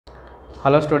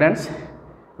Hello students,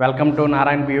 welcome to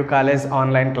Narayan PU College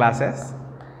online classes.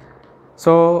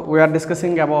 So we are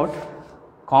discussing about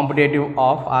competitive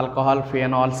of alcohol,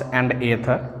 phenols and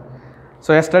ether.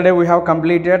 So yesterday we have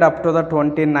completed up to the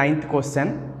 29th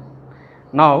question.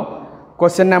 Now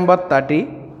question number 30.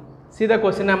 See the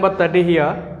question number 30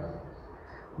 here.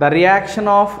 The reaction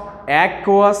of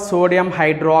aqueous sodium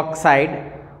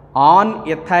hydroxide on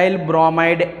ethyl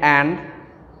bromide and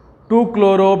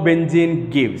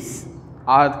 2-chlorobenzene gives.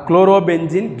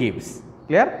 Chlorobenzene gives.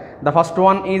 Clear? The first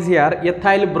one is here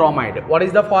ethyl bromide. What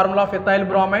is the formula of ethyl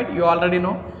bromide? You already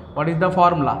know. What is the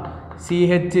formula?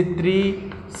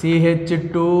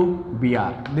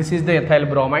 CH3CH2Br. This is the ethyl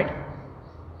bromide.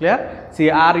 Clear?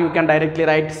 Cr you can directly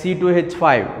write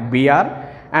C2H5Br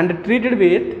and treated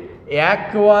with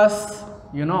aqueous,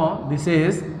 this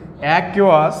is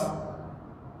aqueous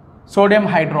sodium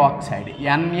hydroxide,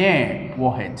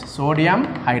 NaOH, sodium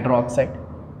hydroxide.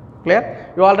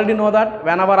 Clear? You already know that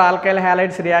whenever alkyl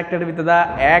halides reacted with the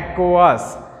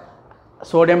aqueous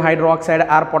sodium hydroxide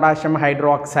or potassium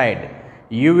hydroxide,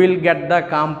 you will get the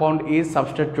compound is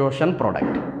substitution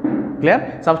product.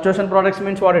 Clear? Substitution products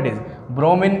means what it is?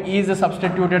 Bromine is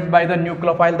substituted by the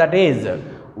nucleophile, that is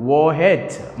OH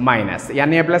minus,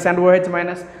 Na plus and OH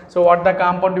minus. So what the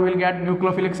compound you will get?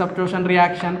 Nucleophilic substitution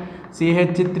reaction,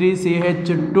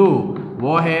 CH3CH2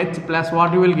 OH plus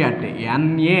what you will get?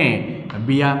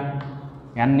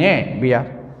 NaBr.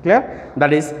 Clear?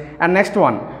 That is. And next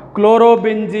one,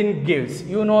 chlorobenzene gives.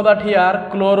 You know that here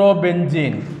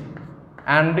chlorobenzene,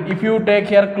 and if you take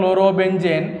here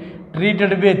chlorobenzene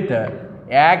treated with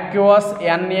aqueous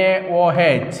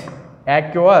NaOH,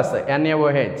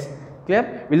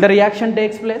 clear? Will the reaction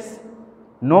takes place?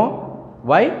 No.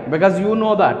 Why? Because you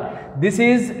know that this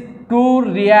is to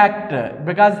react,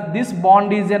 because this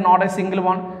bond is not a single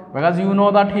bond, because you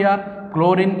know that here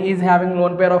chlorine is having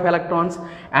lone pair of electrons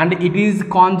and it is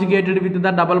conjugated with the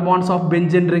double bonds of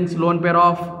benzene rings, lone pair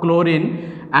of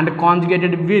chlorine and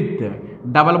conjugated with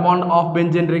double bond of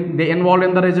benzene ring. They involved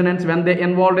in the resonance. When they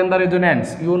involved in the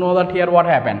resonance, you know that here what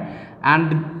happened,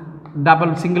 and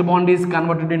single bond is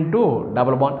converted into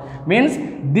double bond. Means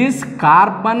this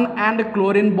carbon and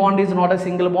chlorine bond is not a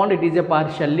single bond, it is a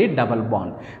partially double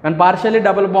bond. When partially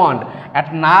double bond,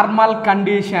 at normal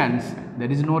conditions there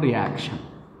is no reaction.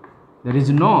 There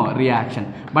is no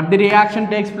reaction, but the reaction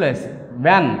takes place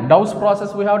when Dow's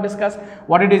process we have discussed.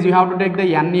 What it is? You have to take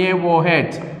the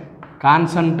NaOH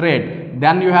concentrate,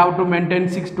 then you have to maintain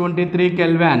 623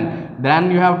 Kelvin,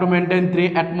 then you have to maintain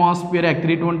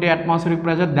 320 atmospheric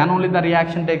pressure, then only the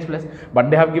reaction takes place. But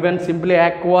they have given simply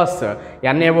aqueous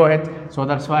NaOH, so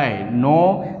that's why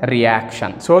no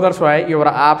reaction. So that's why your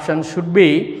option should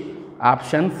be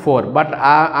option 4. But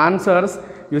answers,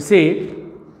 you see,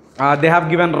 they have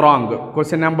given wrong.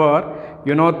 Question number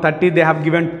 30, they have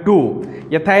given 2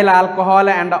 ethyl alcohol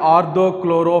and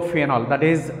orthochlorophenol, that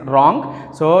is wrong.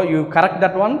 So you correct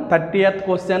that one. 30th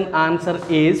question answer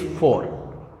is 4.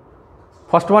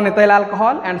 First one ethyl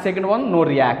alcohol and second one no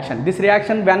reaction. This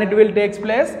reaction when it will takes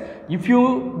place, if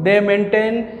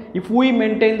we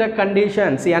maintain the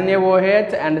conditions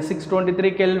NaOH and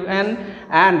 623 Kelvin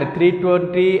and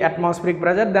 320 atmospheric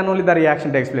pressure, then only the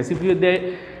reaction takes place. If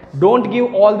they don't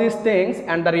give all these things,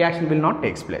 and the reaction will not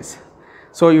take place.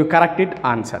 So you correct it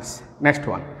answers. Next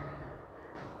one.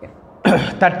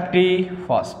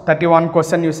 31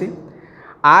 question, you see.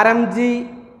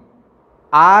 RMGBr,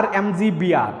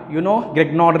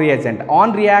 Grignard reagent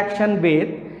on reaction with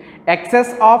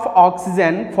excess of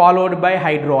oxygen followed by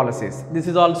hydrolysis. This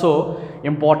is also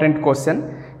important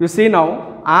question. You see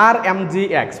now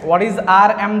RMGX. What is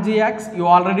RMGX? You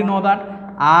already know that.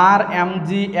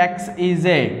 RMGX is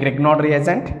a Grignard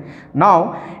reagent.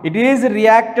 Now it is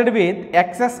reacted with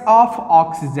excess of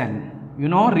oxygen.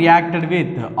 Reacted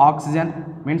with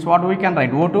oxygen means what we can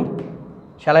write? O2.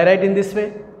 Shall I write in this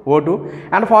way? O2.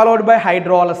 And followed by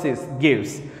hydrolysis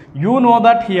gives. You know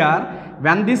that here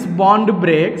when this bond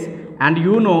breaks, and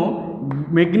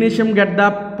magnesium get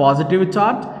the positive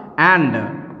charge and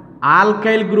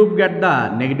alkyl group get the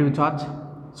negative charge.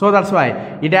 So that's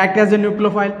why it acts as a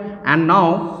nucleophile, and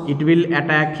now it will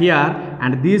attack here,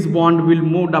 and this bond will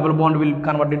move, double bond will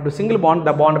convert into single bond,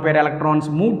 the bond pair electrons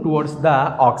move towards the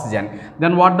oxygen.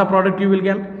 Then what the product you will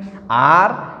get?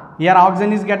 Here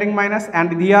oxygen is getting minus,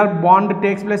 and here bond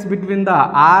takes place between the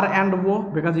R and O,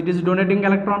 because it is donating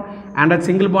electron, and a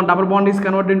single bond, double bond is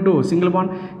converted into single bond.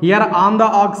 Here on the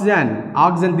oxygen,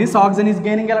 this oxygen is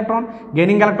gaining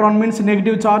electron means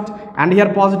negative charge, and here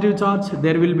positive charge,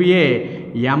 there will be a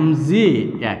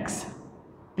MgX.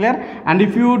 Clear? And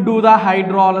if you do the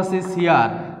hydrolysis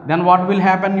here, then what will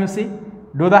happen? You see,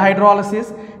 Do the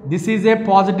hydrolysis. This is a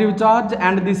positive charge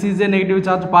and this is a negative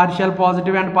charge, partial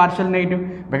positive and partial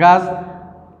negative, because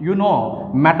you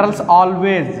know metals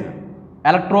always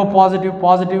electropositive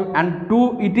positive, and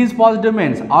 2 it is positive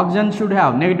means oxygen should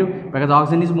have negative, because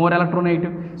oxygen is more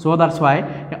electronegative. So that's why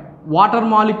water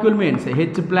molecule means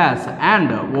H plus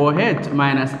and OH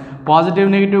minus, positive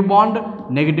negative bond,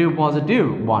 negative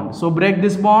positive bond. So break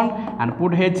this bond and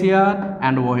put H here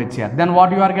and OH here. Then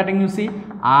what you are getting, you see,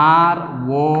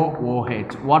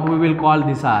 ROOH. What we will call,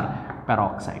 these are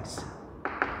peroxides.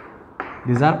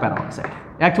 These are peroxide.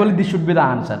 Actually this should be the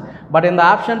answer, but in the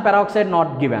option peroxide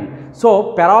not given.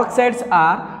 So peroxides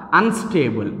are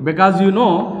unstable because you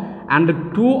know, and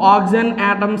 2 oxygen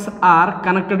atoms are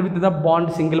connected with the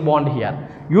bond, single bond here.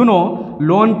 You know,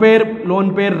 lone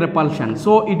pair repulsion.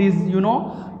 So it is, you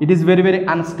know, it is very, very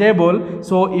unstable.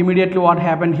 So immediately what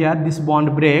happened here, this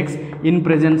bond breaks in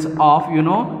presence of, you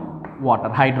know, water,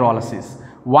 hydrolysis.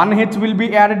 One H will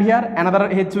be added here, another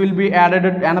H will be added,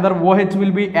 another OH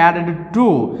will be added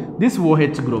to this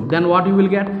OH group. Then what you will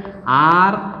get?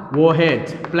 ROH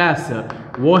plus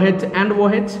OH and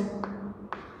OH.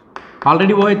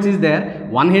 Already OH is there.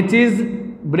 One H is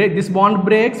break, this bond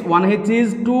breaks. One H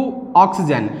is to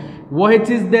oxygen. OH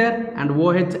is there and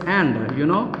OH and, you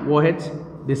know, OH.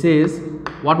 This is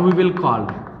what we will call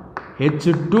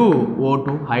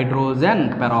H2O2,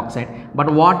 hydrogen peroxide. But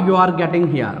what you are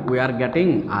getting here, we are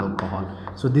getting alcohol.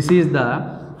 So this is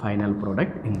the final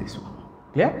product in this one.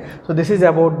 Clear? So this is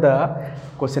about the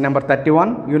question number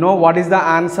 31. You know what is the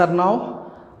answer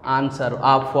now? Answer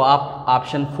for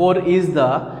option 4 is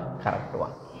the correct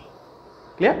one.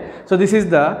 Clear? So this is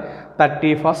the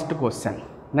 31st question.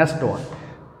 Next one,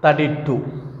 32.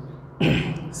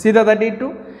 See the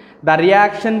 32. The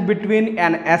reaction between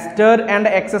an ester and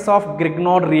excess of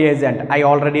Grignard reagent, I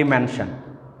already mentioned.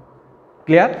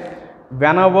 Clear?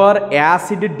 Whenever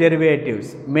acid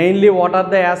derivatives, mainly what are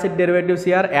the acid derivatives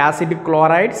here? Acid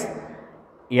chlorides,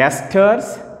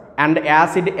 esters and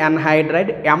acid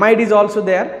anhydride. Amide is also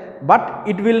there, but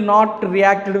it will not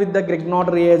react with the Grignard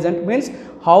reagent, means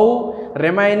how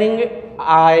remaining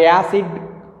acid,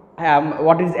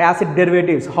 what is acid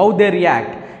derivatives, how they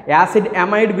react. Acid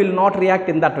amide will not react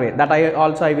in that way. That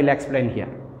I will explain here.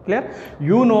 Clear?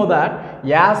 You know that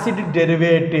acid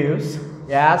derivatives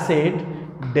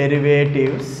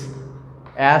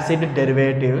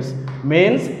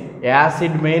means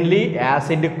acid, mainly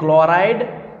acid chloride,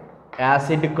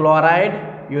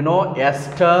 you know,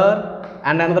 ester,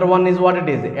 and another one is what it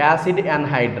is, acid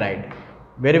anhydride.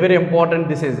 Very, very important.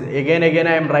 This is again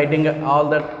I am writing all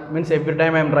that, means every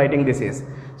time I am writing this is.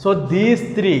 So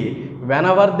these three,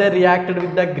 whenever they reacted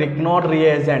with the Grignard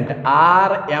reagent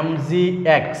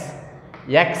RMgX,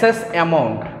 excess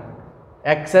amount,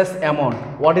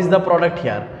 what is the product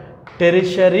here?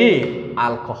 Tertiary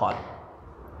alcohol.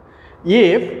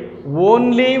 If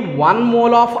only 1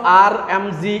 mole of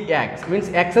RMgX, means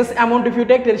excess amount, if you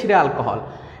take tertiary alcohol,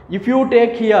 if you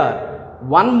take here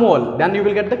 1 mole, then you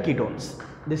will get the ketones.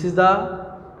 This is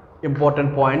the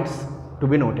important points to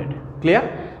be noted.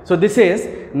 Clear? So this is,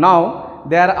 now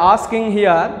they are asking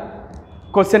here,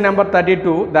 question number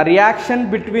 32, the reaction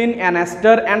between an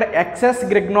ester and excess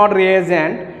Grignard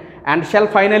reagent and shall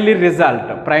finally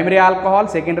result primary alcohol,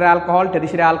 secondary alcohol,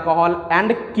 tertiary alcohol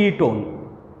and ketone.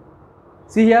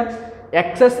 See here,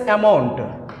 excess amount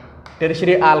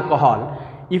tertiary alcohol.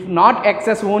 If not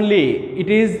excess only, it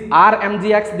is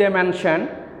RMgX they mention,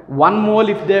 1 mole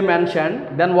if they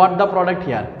mention, then what the product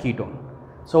here? Ketone.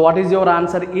 So what is your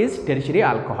answer is tertiary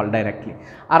alcohol directly.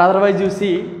 Or otherwise you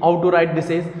see how to write this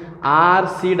is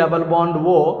RC double bond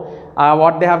O,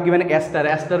 what they have given ester.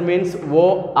 Ester means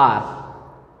OR.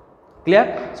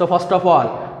 Clear? So first of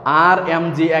all,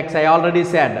 RMgX, I already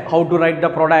said how to write the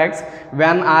products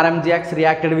when RMgX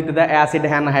reacted with the acid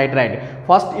anhydride.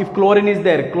 First, if chlorine is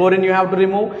there, chlorine you have to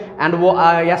remove, and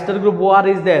ester group OR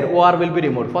is there, OR will be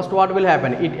removed. First what will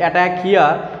happen? It attack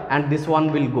here and this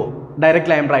one will go.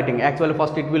 Directly I am writing. Actually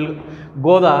first it will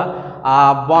go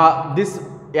the this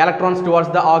electrons towards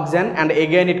the oxygen and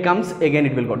again it comes, again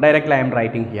it will go. Directly I am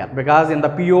writing here because in the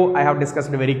PO I have discussed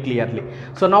very clearly.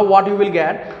 So now what you will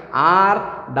get?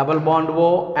 R double bond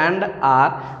O and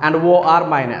R and OR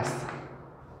minus.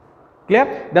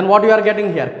 Clear? Then what you are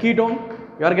getting here? Ketone.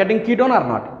 You are getting ketone or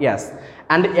not? Yes.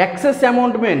 And excess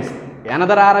amount means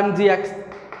another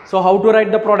RMgX. So how to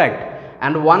write the product?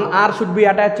 And 1 R should be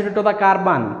attached to the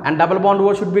carbon and double bond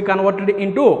O should be converted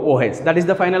into OH. That is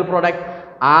the final product.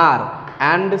 R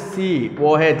and C,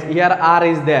 OH. Here R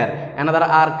is there. Another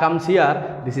R comes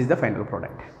here. This is the final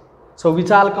product. So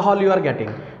which alcohol you are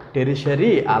getting?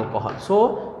 Tertiary alcohol.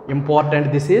 So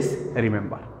important this is,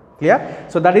 remember. Clear?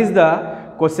 So that is the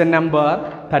question number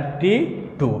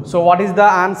 32. So what is the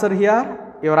answer here?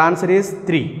 Your answer is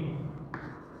 3.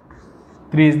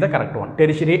 3 is the correct one,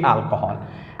 tertiary alcohol.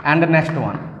 And the next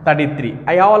one, 33.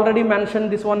 I already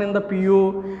mentioned this one in the PU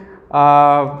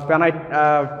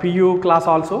PU class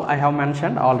also. I have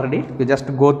mentioned already. You just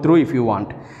go through if you want.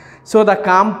 So the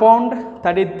compound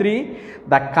 33,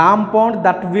 the compound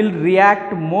that will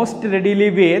react most readily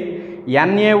with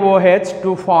NaOH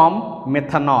to form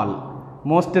methanol.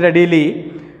 Most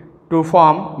readily to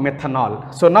form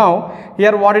methanol. So now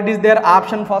here what it is their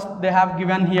option first they have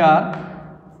given here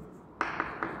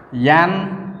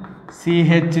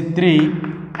NCH3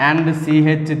 and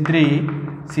CH3,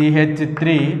 CH3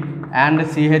 and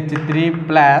CH3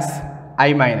 plus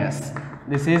I minus.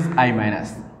 This is I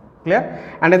minus. Clear?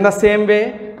 And in the same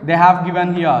way they have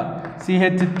given here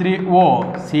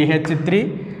CH3O, CH3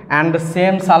 and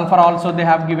same sulfur also they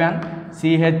have given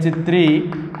CH3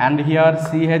 and here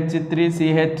CH3,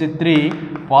 CH3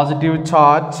 positive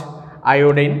charge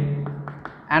iodine.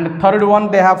 And third one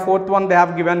they have, fourth one they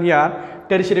have given here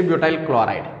tertiary butyl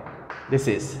chloride. This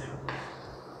is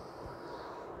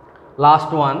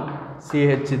last one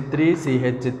CH3,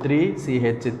 CH3,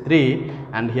 CH3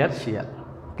 and here Cl.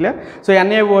 Clear? So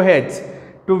NaOH,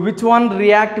 to which one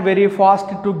react very fast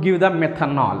to give the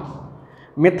methanol?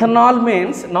 Methanol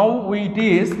means now it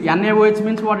is NaOH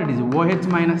means what it is? OH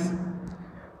minus.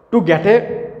 To get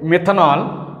a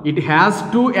methanol, it has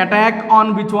to attack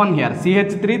on which one here?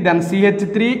 CH3, then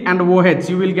CH3 and OH.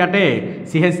 You will get a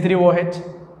CH3OH.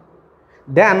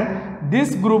 Then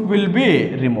this group will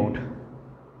be removed.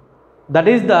 That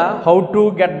is the how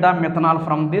to get the methanol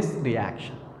from this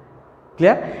reaction.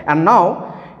 Clear? And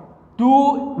now to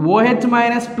OH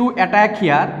minus to attack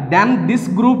here, then this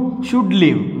group should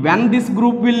leave. When this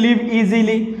group will leave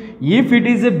easily, if it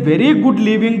is a very good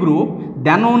leaving group,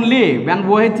 then only when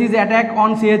OH is attack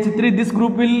on CH3, this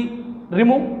group will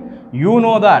remove. You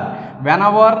know that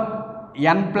whenever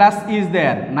N plus is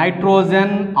there,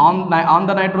 nitrogen on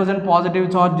the nitrogen positive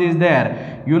charge is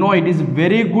there, you know it is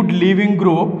very good leaving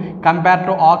group compared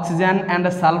to oxygen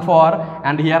and sulfur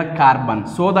and here carbon.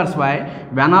 So that's why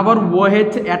whenever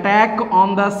OH attack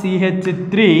on the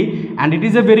CH3 and it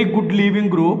is a very good leaving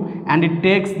group and it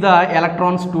takes the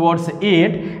electrons towards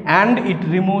it and it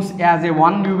removes as a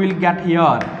one, you will get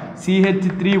here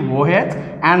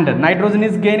CH3OH and nitrogen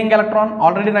is gaining electron.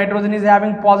 Already nitrogen is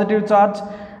having positive charge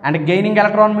and gaining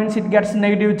electron means it gets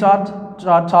negative charge.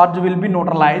 Charge will be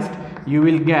neutralized. You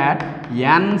will get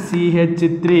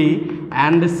NCH3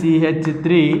 and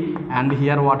CH3 and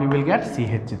here what you will get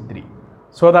CH3.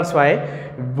 So that's why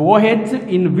OH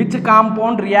in which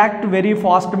compound react very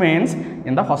fast means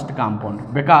in the first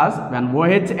compound, because when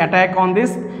OH attack on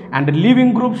this and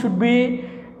leaving group should be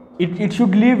it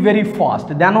should leave very fast,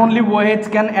 then only OH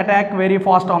can attack very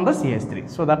fast on the CH3.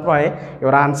 So that's why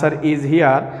your answer is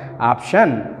here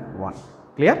option 1.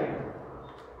 Clear?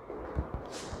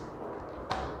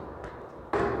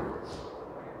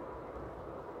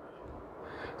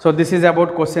 So this is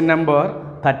about question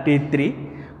number 33.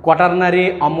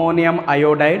 Quaternary ammonium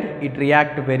iodide, it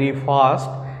react very fast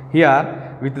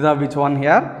here with the which one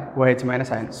here? OH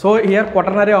minus ion. So here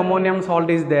quaternary ammonium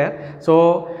salt is there.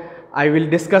 So I will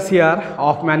discuss here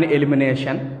Hoffman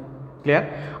elimination.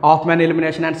 Clear? Hoffman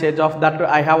elimination and stage of that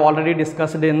I have already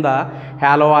discussed in the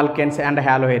haloalkanes and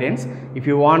haloarenes. If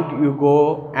you want, you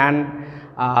go and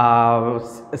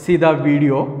see the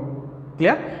video.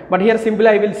 Clear? But here simply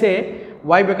I will say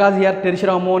why, because here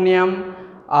tertiary ammonium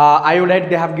iodide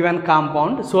they have given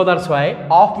compound. So that's why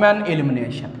Hoffman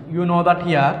elimination. You know that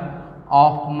here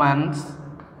Hoffman's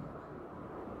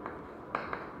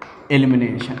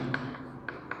elimination.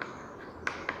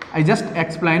 I just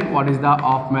explained what is the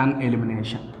Hoffman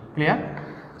elimination. Clear?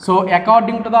 So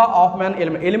according to the Hoffman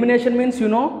elimination means, you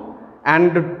know,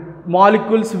 and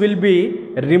molecules will be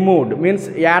removed, means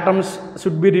atoms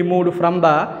should be removed from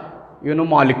the, you know,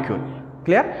 molecule.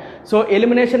 Clear? So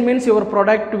elimination means your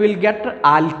product will get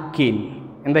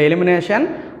alkene. In the elimination,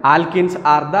 alkenes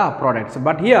are the products.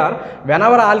 But here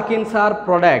whenever alkenes are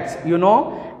products, you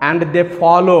know, and they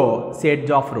follow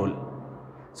Sage-Joff rule.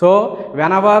 So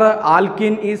whenever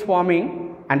alkene is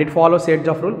forming and it follows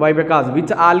Sage-Joff rule. Why? Because which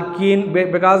alkene,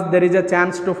 because there is a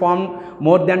chance to form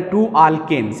more than 2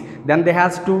 alkenes, then they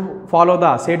has to follow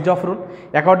the Sage-Joff rule.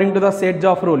 According to the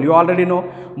Sage-Joff rule, you already know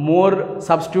more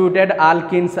substituted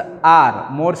alkenes are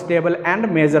more stable and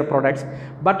major products.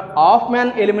 But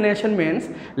Hoffman elimination means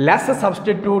less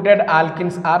substituted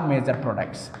alkenes are major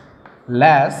products.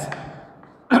 Less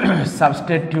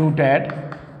substituted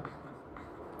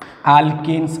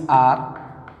alkenes are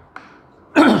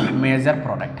major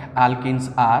product.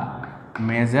 Alkenes are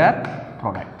major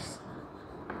products.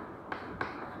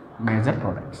 major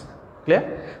products.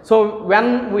 Clear? So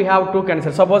when we have to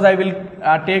consider, suppose I will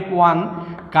take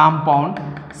one compound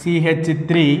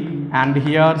CH3 and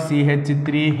here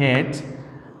CH3H,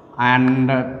 and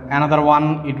another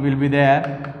one it will be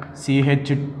there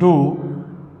CH2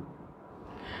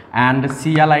 and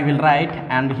Cl I will write,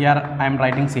 and here I am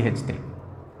writing CH3.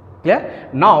 Clear?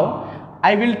 Now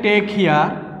I will take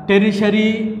here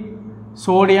tertiary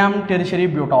sodium tertiary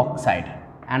butoxide,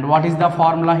 and what is the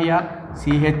formula here?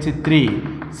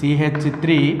 CH3,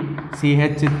 CH3,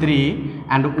 CH3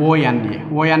 and ONA.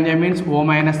 ONA means O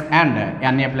minus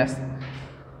and Na plus.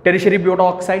 Tertiary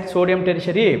butoxide, sodium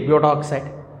tertiary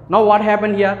butoxide. Now what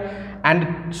happened here?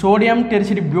 And sodium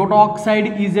tertiary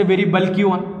butoxide is a very bulky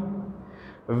one.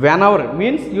 Whenever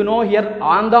means, you know, here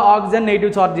on the oxygen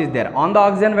negative charge is there. On the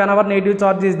oxygen, whenever negative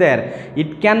charge is there,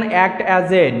 it can act as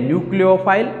a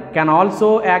nucleophile, can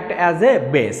also act as a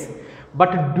base.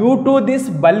 But due to this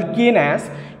bulkiness,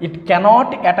 it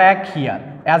cannot attack here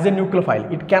as a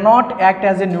nucleophile. It cannot act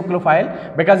as a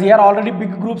nucleophile because here already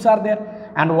big groups are there,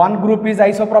 and one group is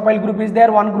isopropyl group is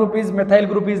there, one group is methyl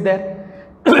group is there.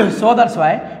 So that's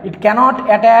why it cannot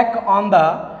attack on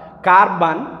the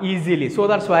carbon easily. So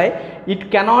that's why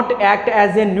it cannot act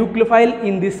as a nucleophile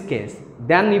in this case.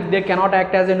 Then if they cannot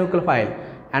act as a nucleophile,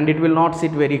 and it will not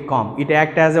sit very calm, it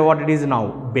act as a what it is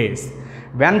now, base.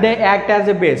 When they act as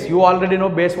a base, you already know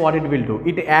base what it will do.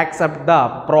 It accepts the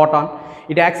proton.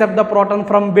 It accepts the proton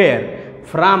from where?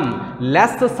 From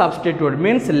less substitute,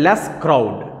 means less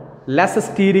crowd, less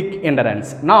steric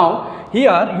endurance. Now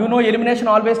here, you know, elimination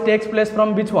always takes place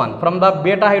from which one? From the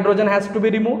beta hydrogen has to be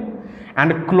removed,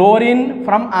 and chlorine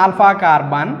from alpha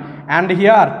carbon, and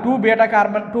here two beta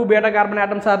carbon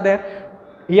atoms are there.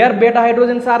 Here beta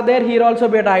hydrogens are there, here also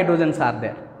beta hydrogens are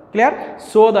there. Clear?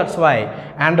 So that's why,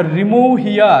 and remove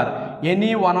here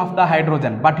any one of the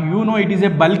hydrogen, but you know it is a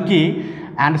bulky,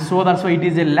 and so that's why it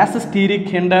is a less steric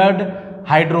hindered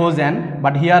hydrogen,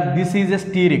 but here this is a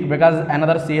steric because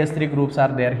another CH3 groups are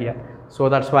there here. So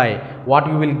that's why what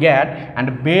you will get,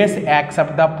 and base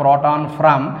accept the proton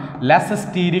from less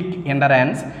steric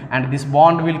endurance, and this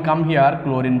bond will come here,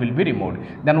 chlorine will be removed.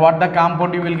 Then what the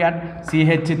compound you will get?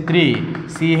 CH3,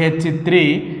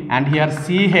 CH3 and here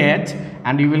CH,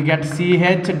 and you will get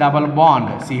CH double bond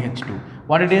CH2.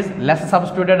 What it is? Less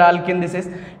substituted alkene this is.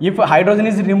 If hydrogen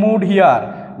is removed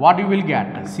here, what you will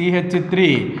get?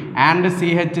 CH3 and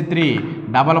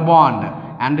CH3 double bond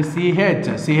and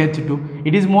CH2.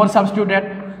 It is more substituted.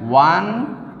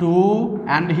 1, 2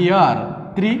 and here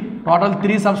 3. Total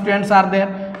 3 substituents are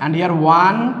there, and here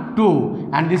 1, 2,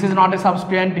 and this is not a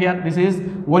substituent here. This is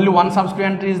only one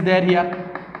substituent is there here.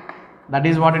 That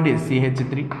is what it is,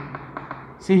 CH3.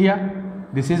 See here,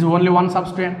 this is only one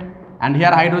substituent, and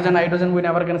here hydrogen we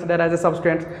never consider as a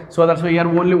substituent. So that's why here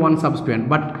only one substituent.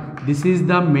 But this is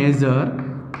the major,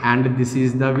 and this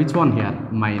is the which one here?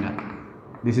 Minor.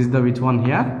 This is the which one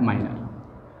here? Minor.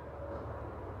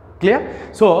 Clear?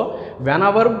 So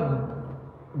whenever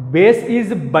base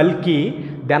is bulky,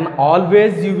 then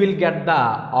always you will get the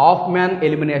Hoffman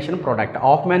elimination product.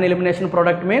 Hoffman elimination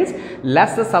product means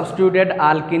less substituted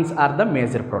alkenes are the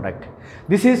major product.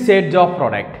 This is Sedjoff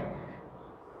product.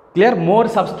 Clear? More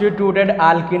substituted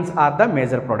alkenes are the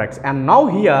major products. And now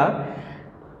here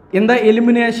in the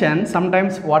elimination,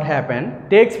 sometimes what happen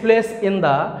takes place in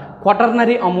the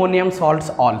quaternary ammonium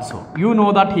salts also. You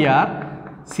know that here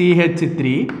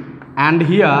CH3 and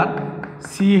here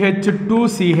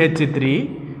CH2CH3,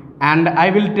 and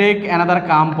I will take another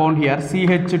compound here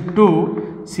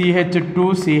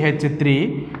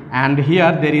CH2CH3, and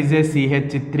here there is a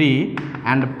CH3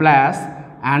 and plus,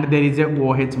 and there is a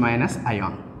OH minus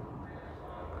ion,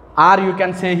 or you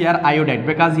can say here iodide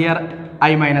because here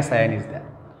I minus ion is there.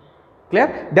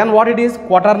 Clear? Then what it is?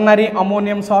 Quaternary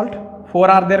ammonium salt. 4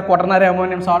 are there, quaternary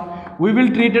ammonium salt. We will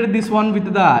treat this one with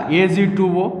the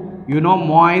Ag2O. You know,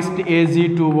 moist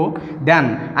Ag2O.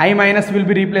 Then I minus will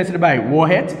be replaced by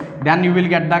OH. Then you will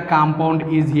get the compound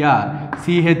is here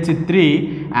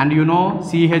CH3, and you know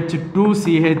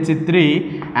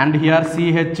CH2CH3, and here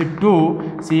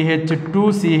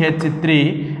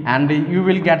CH2CH3, and you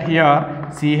will get here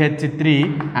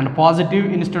CH3, and positive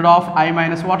instead of I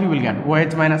minus, what you will get?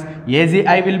 OH minus.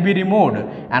 Agi will be removed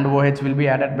and OH will be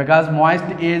added, because moist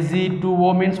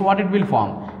Ag2O means what it will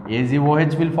form?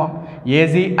 AgOH will form.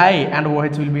 Agi and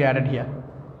OH will be added here.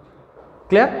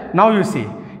 Clear? Now you see,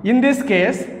 in this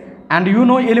case, and you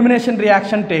know elimination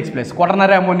reaction takes place,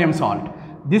 quaternary ammonium salt.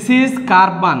 This is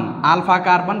carbon, alpha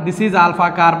carbon, this is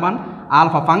alpha carbon,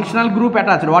 alpha functional group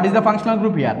attached. What is the functional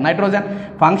group here?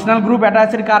 Nitrogen. Functional group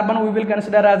attached carbon we will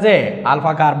consider as a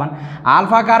alpha carbon.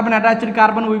 Alpha carbon attached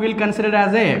carbon we will consider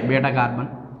as a beta carbon.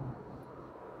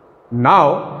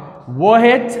 Now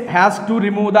OH has to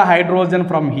remove the hydrogen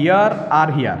from here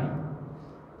or here.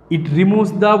 It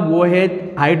removes the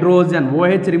OH hydrogen.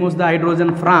 OH removes the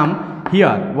hydrogen from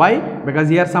here. Why? Because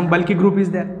here some bulky group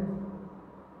is there.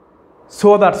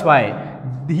 So that's why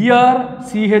here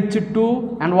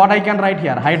CH2 and what I can write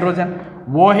here, hydrogen,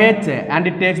 OH, and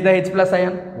it takes the H plus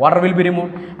ion, water will be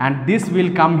removed, and this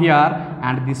will come here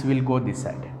and this will go this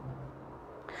side.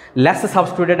 Less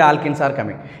substituted alkenes are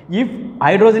coming. If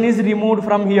hydrogen is removed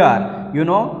from here,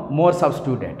 more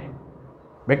substituted.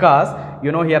 Because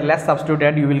here less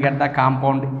substituted, you will get the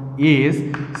compound is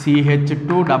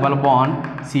CH2 double bond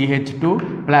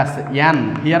CH2 plus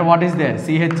N. Here what is there?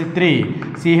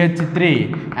 CH3,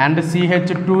 CH3 and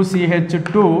CH2,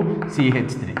 CH2,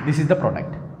 CH3. This is the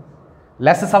product.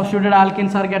 Less substituted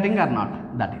alkenes are getting or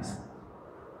not? That is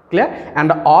clear.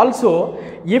 And also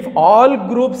if all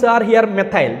groups are here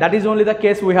methyl, that is only the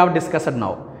case we have discussed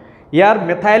now. Here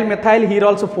methyl, methyl, here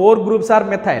also 4 groups are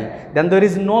methyl, then there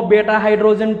is no beta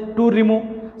hydrogen to remove.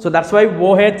 So that's why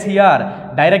OH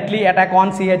here directly attack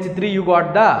on CH3, you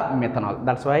got the methanol.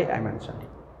 That's why I mentioned it.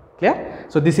 Clear?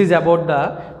 So this is about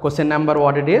the question number,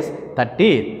 what it is,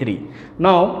 33.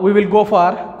 Now we will go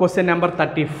for question number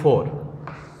 34.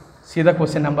 See the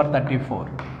question number 34.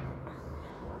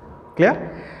 Clear?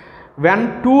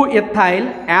 When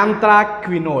 2-ethyl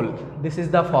anthraquinol, this is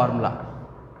the formula.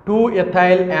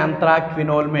 2-ethyl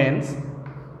anthraquinol means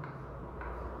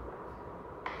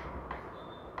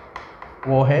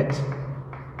OH,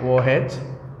 OH,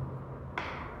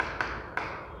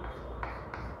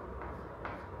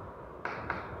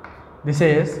 this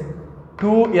is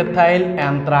 2-ethyl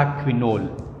anthraquinol.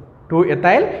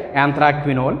 2-ethyl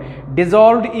anthraquinol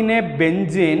dissolved in a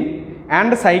benzene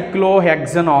and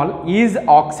cyclohexanol is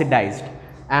oxidized,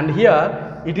 and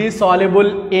here it is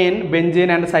soluble in benzene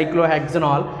and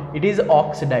cyclohexanol, it is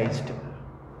oxidized.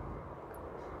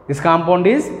 This compound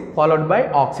is followed by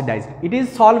oxidized. It is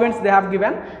solvents they have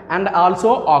given and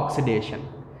also oxidation.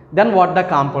 Then what the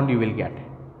compound you will get?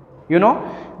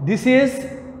 This is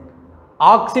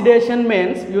oxidation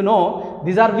means,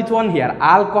 these are which one here?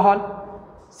 Alcohol,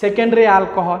 secondary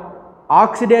alcohol.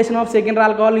 Oxidation of secondary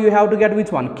alcohol, you have to get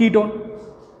which one? Ketone.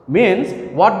 Means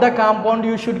what the compound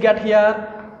you should get here?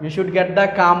 You should get the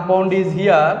compound is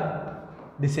here,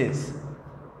 this is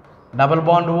double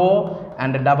bond O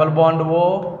and double bond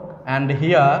O, and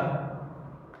here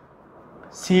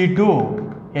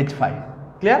C2H5.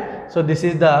 Clear? So this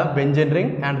is the benzene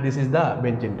ring and this is the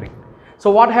benzene ring. So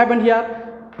what happened here?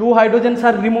 2 hydrogens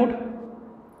are removed,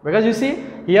 because you see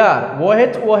here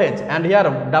OH, OH, and here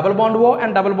double bond O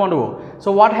and double bond O.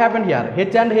 So what happened here?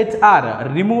 H and H are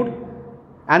removed.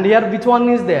 And here which one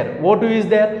is there? O2 is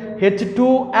there.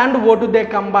 H2 and O2 they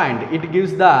combined, it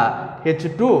gives the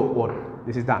H2O2.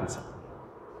 This is the answer.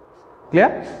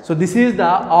 Clear? So this is the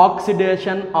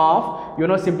oxidation of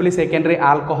simply secondary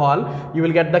alcohol. You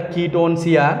will get the ketones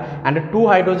here and 2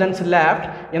 hydrogens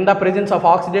left in the presence of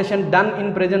oxidation done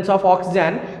in presence of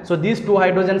oxygen. So these 2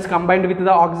 hydrogens combined with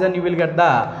the oxygen, you will get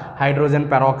the hydrogen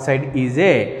peroxide is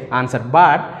a answer.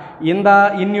 But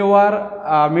in your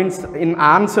in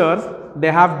answers they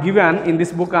have given, in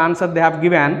this book answer they have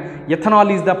given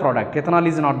ethanol is the product. Ethanol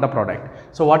is not the product.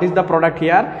 So what is the product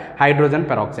here? Hydrogen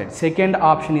peroxide. Second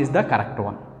option is the correct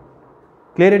one.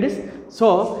 Clear it is?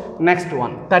 So next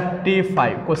one,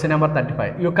 35, question number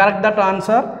 35. You correct that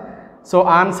answer. So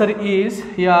answer is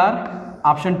here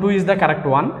option 2 is the correct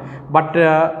one, but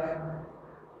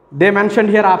they mentioned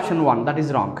here option 1, that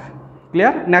is wrong.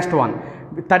 Clear? Next one,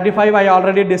 35 I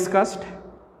already discussed.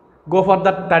 Go for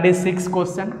the 36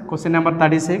 question, question number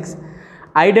 36.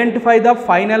 Identify the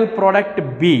final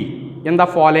product B in the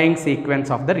following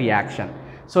sequence of the reaction.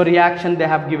 So reaction they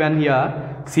have given here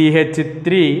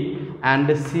CH3 and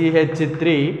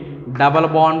CH3 double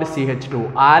bond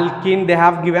CH2. Alkene they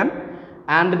have given,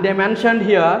 and they mentioned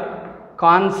here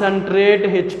concentrate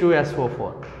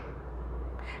H2SO4.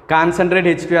 Concentrate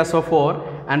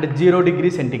H2SO4 and 0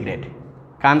 degree centigrade.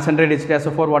 Concentrate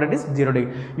H2SO4, what it is? 0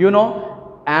 degree.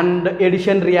 And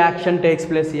addition reaction takes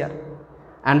place here,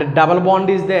 and double bond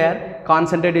is there,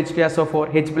 concentrate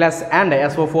H2SO4, H plus and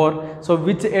SO4. So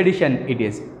which addition it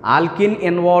is? Alkene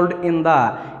involved in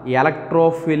the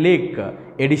electrophilic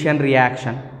addition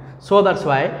reaction. So that's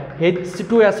why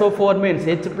H2SO4 means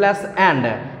H plus and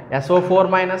SO4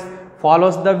 minus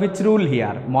follows the which rule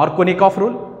here? Markovnikov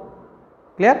rule.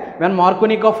 Clear? When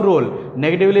Markovnikov rule,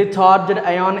 negatively charged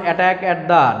ion attack at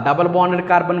the double bonded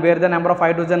carbon where the number of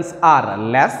hydrogens are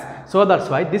less. So that's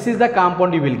why this is the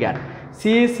compound you will get.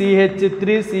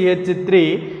 CH3,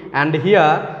 CH3, and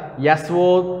here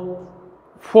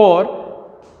SO4,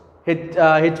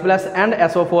 H plus and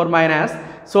SO4 minus.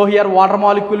 So here water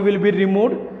molecule will be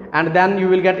removed and then you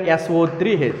will get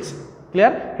SO3H.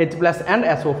 Clear? H plus and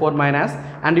SO4 minus,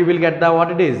 and you will get the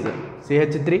what it is?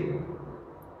 CH3.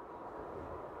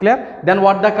 Clear? Then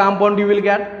what the compound you will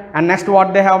get? And next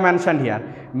what they have mentioned here?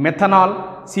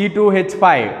 Methanol,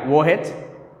 C2H5OH.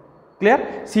 Clear?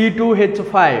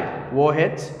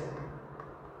 C2H5OH.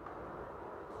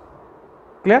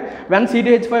 Clear? When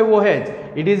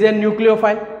C2H5OH, it is a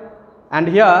nucleophile, and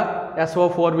here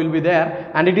SO4 will be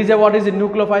there, and it is a what is a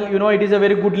nucleophile? You know, it is a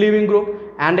very good leaving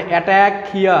group, and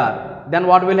attack here. Then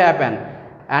what will happen?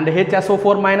 And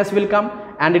HSO4 minus will come,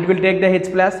 and it will take the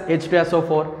H plus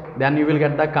H2SO4. Then you will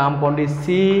get the compound is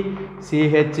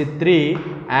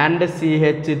CH3 and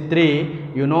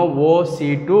CH3. You know,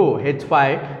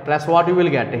 OC2H5 plus what you will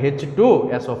get?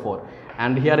 H2SO4.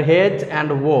 And here H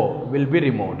and O will be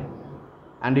removed,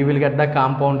 and you will get the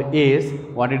compound is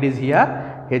what it is here?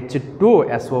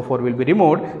 H2SO4 will be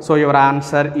removed. So your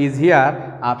answer is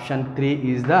here option 3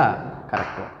 is the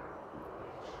correct one.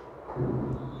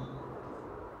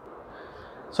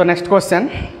 So next question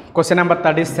number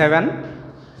 37.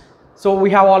 So we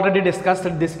have already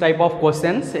discussed this type of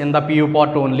questions in the PU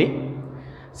part only.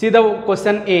 See, the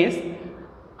question is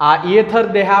ether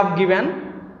they have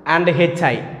given and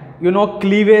HI, you know,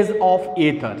 cleavage of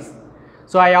ethers.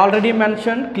 So I already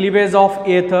mentioned cleavage of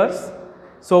ethers.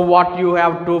 So what you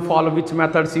have to follow, which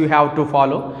methods you have to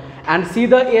follow, and see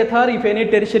the ether, if any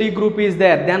tertiary group is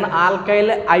there, then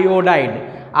alkyl iodide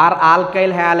or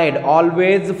alkyl halide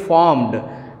always formed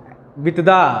with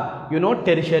the, you know,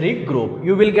 tertiary group.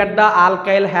 You will get the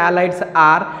alkyl halides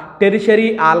are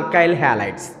tertiary alkyl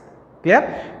halides.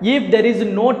 Clear? If there is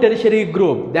no tertiary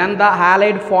group, then the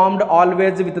halide formed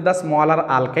always with the smaller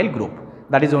alkyl group.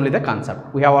 That is only the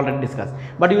concept we have already discussed.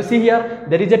 But you see here,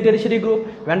 there is a tertiary group.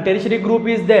 When tertiary group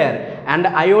is there, and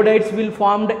iodides will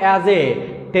formed as a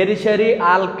tertiary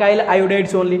alkyl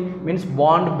iodides only, means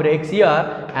bond breaks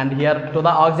here, and here to the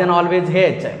oxygen always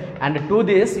H, and to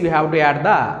this you have to add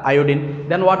the iodine.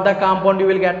 Then what the compound you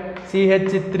will get?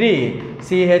 CH3,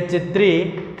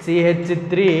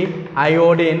 CH3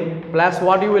 iodine plus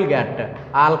what you will get?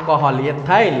 Alcohol,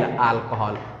 ethyl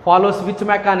alcohol. Follows which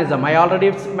mechanism? I already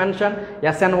mentioned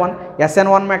SN1.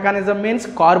 SN1 mechanism means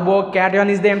carbocation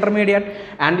is the intermediate,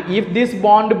 and if this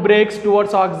bond breaks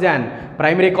towards oxygen,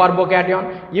 primary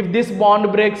carbocation. If this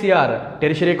bond breaks here,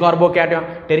 tertiary carbocation.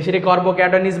 Tertiary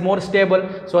carbocation is more stable,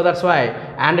 so that's why.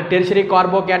 And tertiary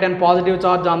carbocation positive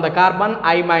charge on the carbon,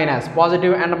 I minus,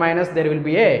 positive and minus, there will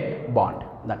be a bond.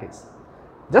 That is.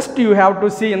 Just you have to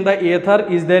see in the ether,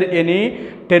 is there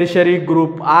any tertiary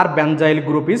group or benzyl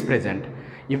group is present.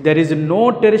 If there is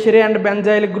no tertiary and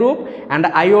benzyl group, and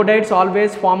iodides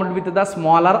always formed with the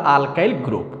smaller alkyl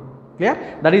group. Clear?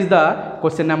 That is the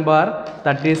question number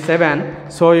 37.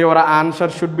 So your answer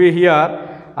should be here.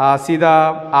 See, the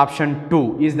option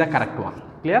 2 is the correct one.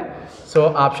 Clear?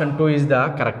 So option 2 is the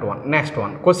correct one. Next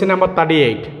one, question number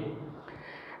 38.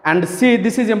 And see,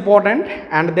 this is important,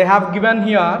 and they have given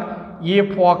here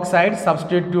epoxide,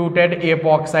 substituted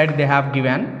epoxide they have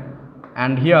given,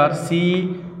 and here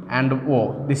C and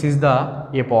O, this is the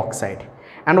epoxide.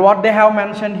 And what they have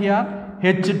mentioned here?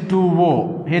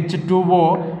 H2O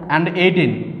and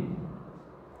 18.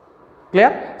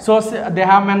 Clear? So they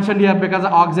have mentioned here because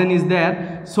oxygen is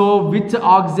there. So which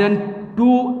oxygen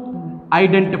to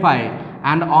identify?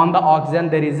 And on the oxygen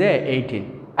there is a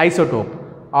 18 isotope,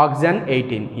 oxygen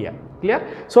 18 here.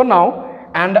 Clear? So now,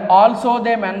 and also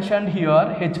they mentioned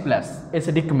here H plus,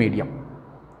 acidic medium.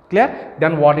 Clear?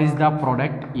 Then what is the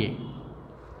product A?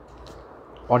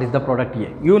 What is the product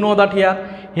A? You know that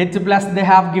here H plus they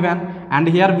have given, and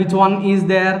here which one is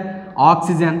there?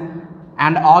 Oxygen,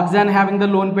 and oxygen having the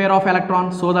lone pair of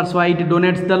electron, so that's why it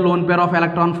donates the lone pair of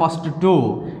electron first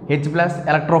to H plus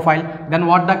electrophile. Then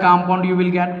what the compound you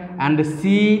will get? And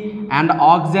C, and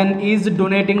oxygen is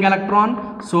donating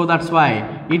electron, so that's why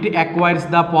it acquires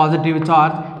the positive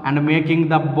charge and making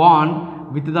the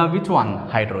bond with the which one?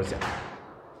 Hydrogen.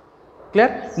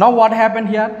 Clear? Now what happened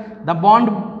here? The bond,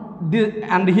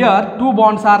 and here two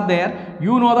bonds are there.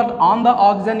 You know that on the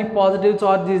oxygen, if positive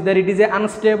charge is there, it is a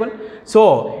unstable,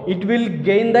 so it will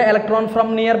gain the electron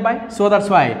from nearby, so that's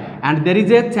why. And there is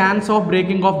a chance of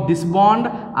breaking of this bond,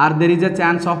 or there is a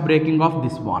chance of breaking of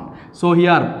this bond. So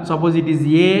here suppose it is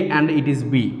A and it is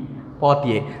B, path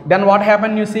A. Then what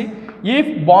happened? You see,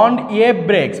 if bond A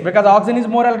breaks, because oxygen is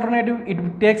more electronegative,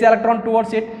 it takes electron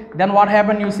towards it, then what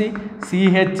happened? You see,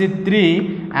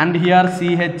 CH3 and here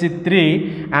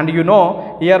CH3, and you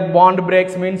know here bond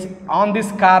breaks means on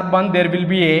this carbon there will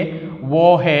be a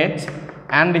OH,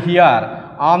 and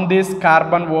here on this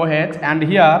carbon OH, and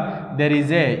here there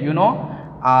is a, you know,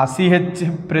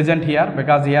 CH present here,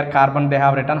 because here carbon they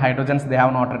have written, hydrogens they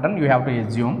have not written, you have to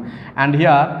assume, and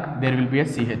here there will be a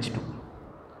CH2.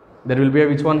 There will be a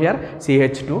which one here?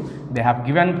 CH2. They have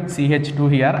given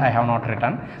CH2 here, I have not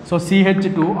written. So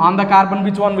CH2 on the carbon,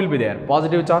 which one will be there?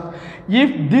 Positive charge.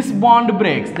 If this bond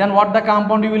breaks, then what the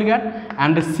compound you will get?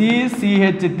 And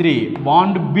CCH3,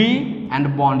 bond B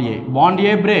and bond A. Bond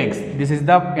A breaks, this is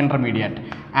the intermediate,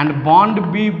 and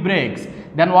bond B breaks.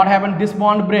 Then what happens? This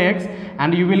bond breaks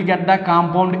and you will get the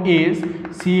compound is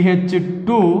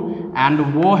CH2 and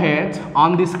OH.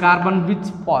 On this carbon, which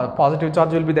positive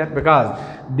charge will be there? Because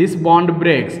this bond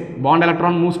breaks, bond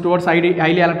electron moves towards highly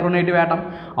electronegative atom.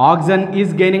 Oxygen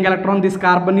is gaining electron, this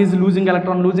carbon is losing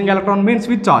electron. Losing electron means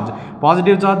which charge?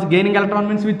 Positive charge. Gaining electron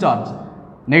means which charge?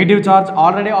 Negative charge.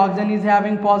 Already oxygen is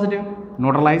having positive.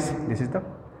 Neutralize. This is the.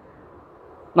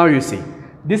 Now you see,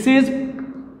 this is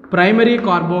primary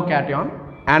carbocation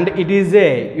and it is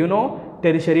a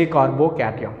tertiary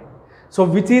carbocation. So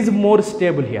which is more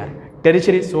stable here?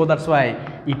 Tertiary. So that's why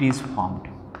it is formed.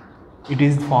 It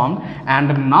is formed,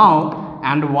 and now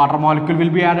water molecule will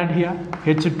be added here.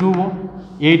 H2O,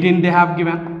 18 they have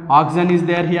given. Oxygen is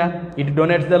there here. It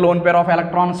donates the lone pair of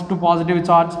electrons to positive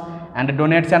charge and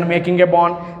donates and making a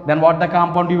bond. Then what the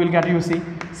compound you will get? You see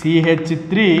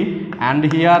CH3, and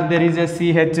here there is a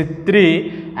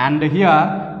CH3, and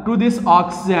here to this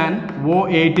oxygen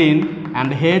O18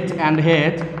 and H, and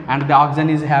the oxygen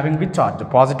is having which charge?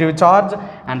 Positive charge,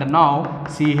 and now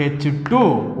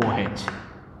CH2OH.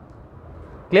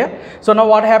 Clear? So now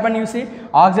what happened? You see,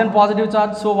 oxygen positive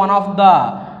charge, so one of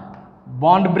the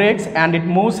bond breaks and it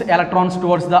moves electrons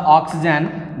towards the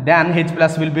oxygen, then H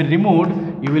plus will be removed.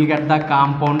 You will get the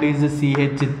compound is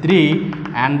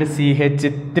CH3 and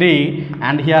CH3,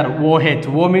 and here OH.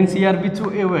 O means here which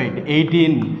weight?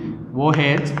 18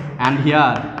 OH, and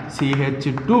here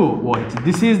CH2OH.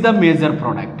 This is the major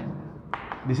product.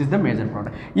 This is the major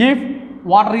product. If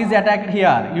water is attacked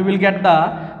here, you will get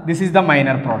this is the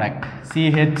minor product,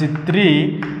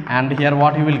 CH3, and here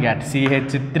what you will get?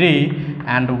 CH3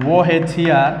 and OH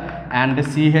here and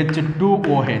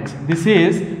CH2OH. This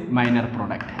is minor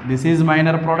product. This is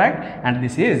minor product and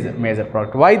this is major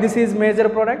product. Why this is major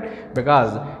product?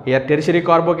 Because here tertiary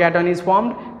carbocation is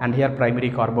formed and here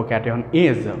primary carbocation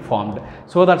is formed.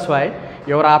 So that's why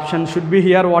your option should be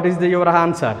here. What is your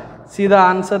answer? See the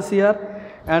answers here,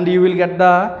 and you will get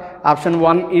the option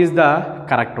 1 is the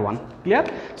correct one. Clear?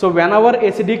 So whenever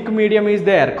acidic medium is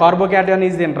there, carbocation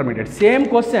is the intermediate. Same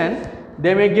question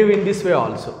they may give in this way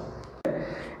also.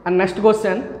 And next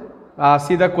question,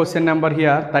 see the question number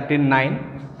here,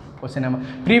 39. Question number.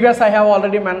 Previous I have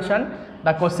already mentioned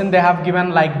the question they have given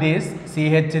like this,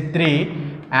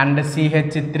 CH3 and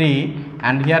CH3,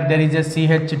 and here there is a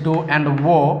CH2 and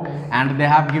O, and they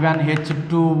have given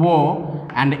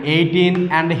H2O and 18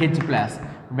 and H plus.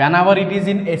 Whenever it is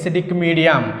in acidic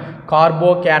medium,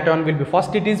 carbocation will be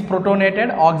first it is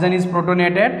protonated, oxygen is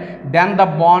protonated, then the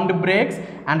bond breaks,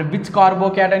 and which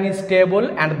carbocation is stable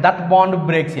and that bond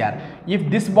breaks here. If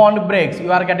this bond breaks,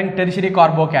 you are getting tertiary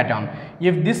carbocation.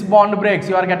 If this bond breaks,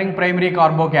 you are getting primary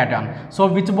carbocation. So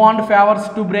which bond favors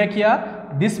to break here?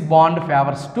 This bond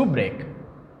favors to break.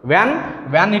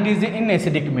 When it is in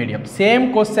acidic medium.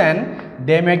 Same question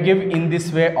they may give in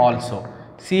this way also.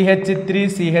 CH3,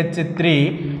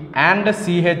 CH3 and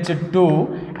CH2,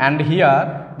 and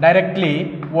here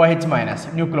directly OH minus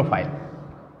nucleophile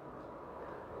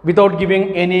without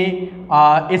giving any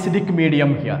acidic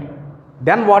medium here.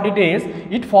 Then what it is?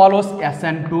 It follows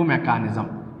SN2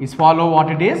 mechanism. It follow what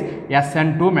it is?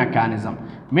 SN2 mechanism.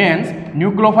 Means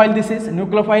nucleophile, this is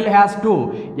nucleophile has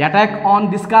to attack on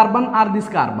this carbon or this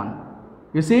carbon.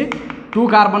 You see, two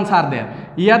carbons are there.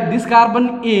 Here this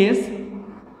carbon is,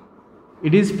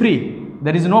 it is free,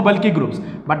 there is no bulky groups,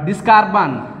 but this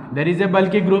carbon there is a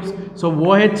bulky groups. So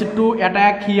OH2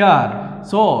 attack here,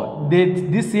 so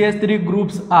this CH3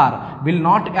 groups will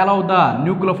not allow the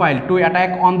nucleophile to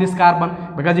attack on this carbon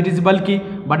because it is bulky,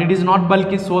 but it is not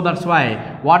bulky. So that's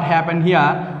why what happened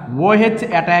here, OH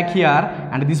attack here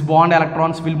and this bond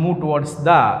electrons will move towards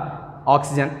the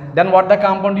oxygen. Then what the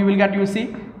compound you will get? You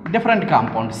see different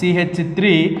compound,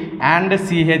 CH3 and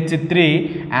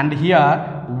CH3, and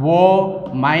here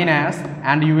O minus,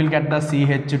 and you will get the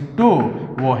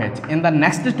CH2OH. In the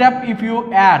next step, if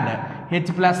you add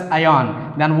H plus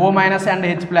ion, then O minus and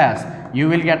H plus, you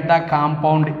will get the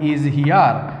compound is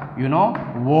here,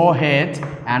 OH,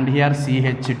 and here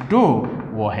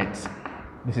CH2OH.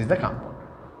 This is the compound.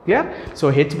 Clear?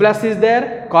 So H plus is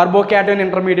there, carbocation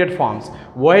intermediate forms.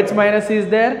 OH minus is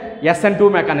there, SN2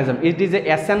 mechanism. It is a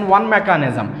SN1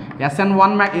 mechanism.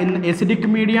 SN1 in acidic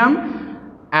medium,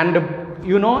 and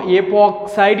you know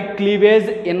epoxide cleavage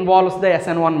involves the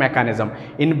SN1 mechanism.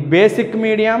 In basic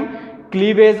medium,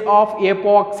 cleavage of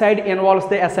epoxide involves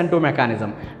the SN2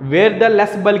 mechanism, where the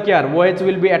less bulkier OH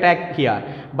will be attacked here.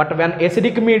 But when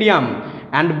acidic medium,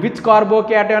 and which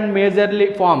carbocation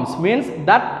majorly forms, means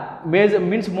that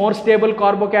means more stable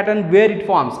carbocation, where it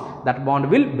forms, that bond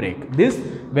will break. This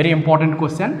very important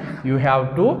question you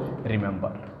have to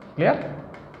remember. Clear?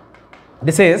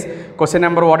 This is question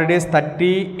number, what it is,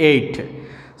 38.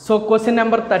 So question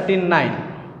number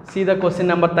 39. See the question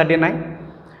number 39.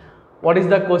 What is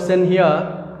the question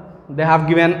here? They have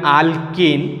given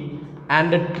alkene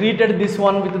and treated this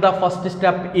one with the first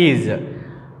step is,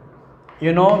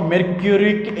 you know,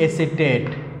 mercuric acetate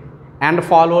and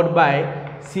followed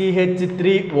by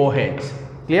CH3OH.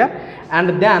 Clear?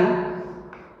 And then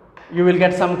you will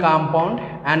get some compound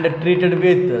and treated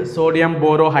with sodium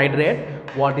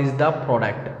borohydrate. What is the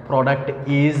product? Product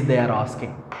is they are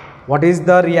asking. What is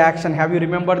the reaction? Have you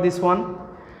remembered this one?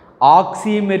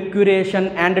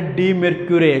 Oxymercuration and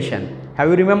demercuration. Have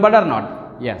you remembered or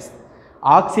not? Yes.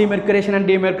 Oxymercuration and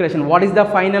demercuration. What is the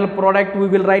final product we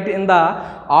will write in the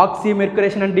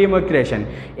oxymercuration and demercuration?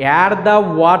 Add the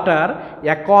water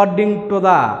according to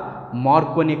the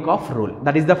Markovnikov rule.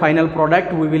 That is the final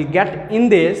product we will get in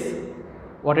this.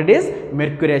 What it is?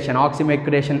 Mercuration,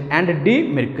 oxymercuration and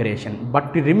demercuration.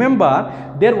 But to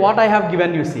remember, there what I have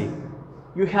given, you see,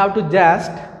 you have to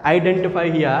just identify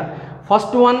here.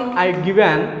 First one I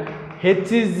given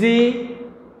HCl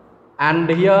and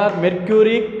here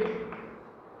mercuric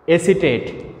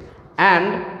acetate,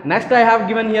 and next I have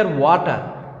given here water,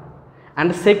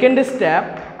 and second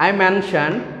step I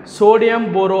mentioned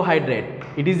sodium borohydrate.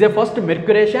 It is a first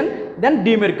mercuration, then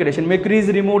demercuration. Mercury is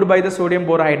removed by the sodium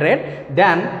borohydrate.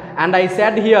 Then, and I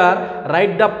said here,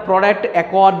 write the product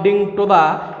according to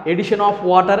the addition of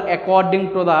water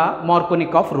according to the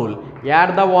Markovnikov rule.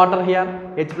 Add the water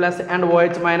here, H plus and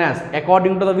OH minus,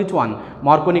 according to the which one?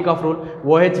 Markovnikov rule.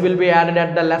 OH will be added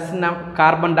at the less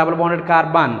carbon, double bonded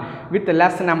carbon with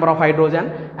less number of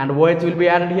hydrogen, and OH will be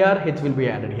added here, H will be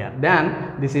added here.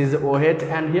 Then this is OH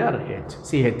and here H,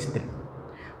 CH3.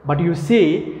 But you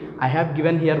see, I have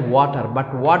given here water,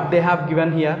 but what they have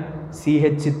given here?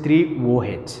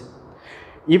 CH3OH.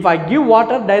 If I give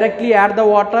water, directly add the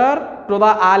water to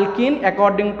the alkene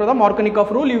according to the Markovnikov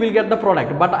rule, you will get the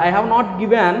product. But I have not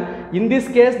given, in this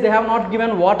case, they have not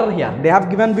given water here. They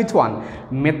have given which one?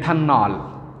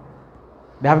 Methanol.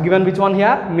 They have given which one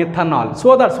here? Methanol.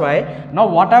 So that's why, now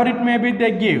whatever it may be,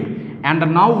 they give.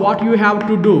 And now what you have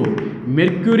to do?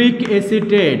 Mercuric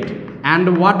acetate.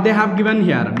 And what they have given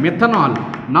here?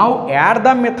 Methanol. Now add the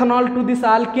methanol to this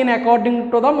alkene according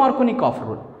to the Markovnikov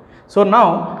rule. So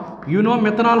now you know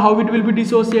methanol, how it will be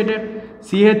dissociated?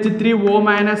 CH3O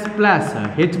minus plus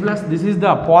H plus. This is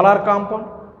the polar compound,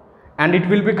 and it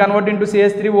will be converted into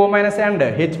CH3O minus and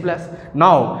H plus.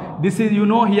 Now this is, you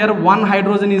know, here one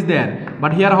hydrogen is there,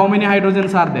 but here how many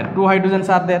hydrogens are there? Two hydrogens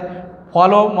are there.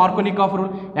 Follow Markovnikov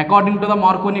rule. According to the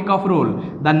Markovnikov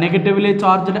rule, the negatively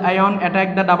charged ion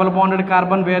attack the double bonded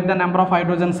carbon where the number of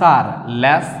hydrogens are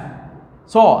less.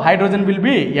 So hydrogen will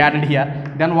be added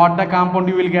here. Then what the compound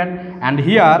you will get? And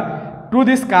here to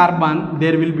this carbon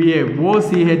there will be a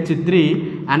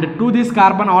OCH3, and to this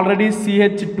carbon already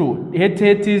CH2.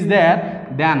 HH is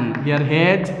there. Then here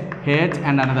H, H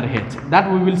and another H. That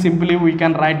we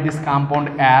can write this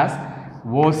compound as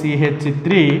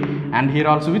OCH3, and here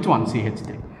also which one?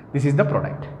 CH3. This is the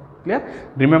product.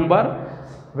 Clear? Remember,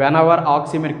 whenever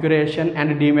oxymercuration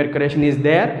and demercuration is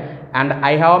there, and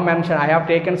I have mentioned, I have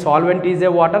taken solvent is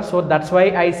a water, so that's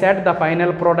why I said the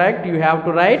final product you have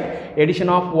to write addition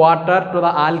of water to the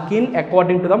alkene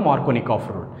according to the Markovnikov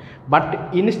rule.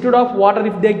 But instead of water,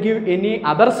 if they give any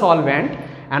other solvent,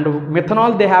 and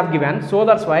methanol they have given, so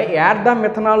that's why add the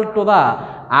methanol to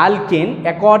the alkene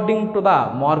according to the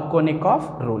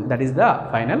Markovnikov rule. That is the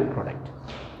final product.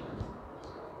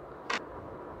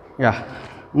 Yeah.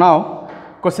 Now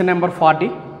question number 40.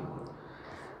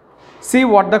 See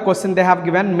what the question they have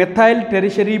given. Methyl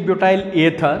tertiary butyl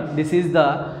ether. This is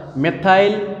the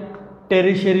methyl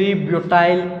tertiary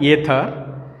butyl ether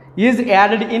is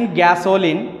added in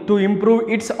gasoline to improve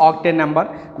its octane number.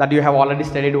 That you have already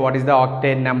studied what is the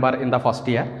octane number in the first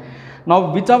year.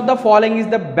 Now which of the following is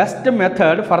the best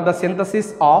method for the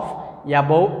synthesis of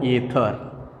above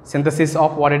ether? Synthesis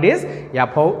of what it is?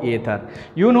 Above ether.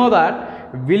 You know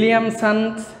that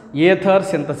Williamson's ether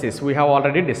synthesis we have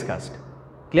already discussed.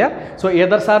 Clear? So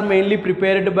ethers are mainly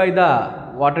prepared by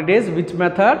the what it is? Which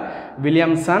method?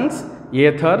 Williamson's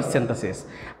ether synthesis.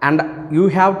 And you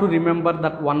have to remember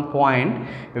that one point.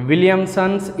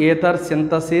 Williamson's ether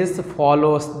synthesis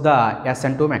follows the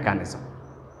SN2 mechanism.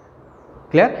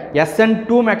 Clear?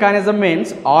 SN2 mechanism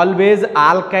means always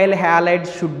alkyl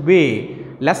halides should be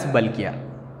less bulkier.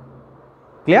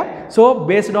 Clear? So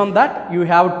based on that you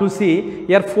have to see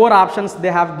here 4 options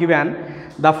they have given.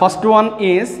 The first one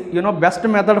is, best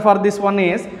method for this one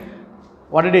is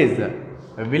what it is?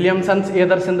 Williamson's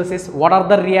ether synthesis. What are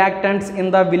the reactants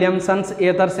in the Williamson's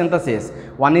ether synthesis?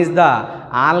 One is the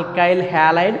alkyl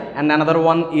halide and another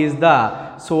one is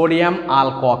the sodium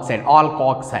alkoxide,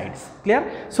 alkoxides.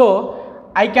 Clear? So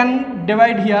I can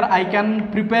divide here, I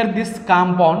can prepare this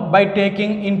compound by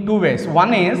taking in 2 ways.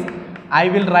 One is I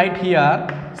will write here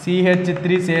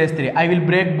CH3CH3. I will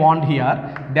break bond here.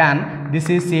 Then this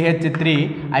is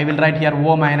CH3. I will write here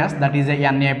O minus, that is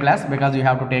a Na plus, because you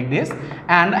have to take this.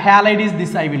 And halide is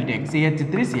this I will take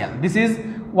CH3Cl. This is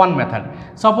one method.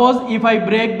 Suppose if I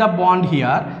break the bond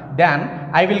here, then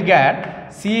I will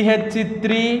get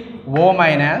CH3O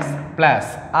minus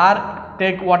plus, or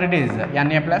take what it is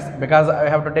Na plus, because I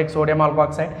have to take sodium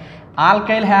alkoxide.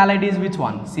 Alkyl halide is which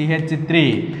one?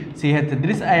 CH3. CH3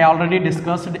 this I already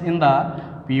discussed in the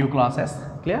PU classes.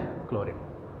 Clear? Chlorine.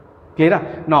 Clear?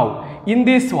 Now in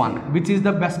this one, which is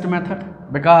the best method?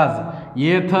 Because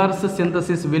ethers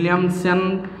synthesis,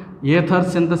 Williamson ether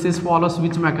synthesis follows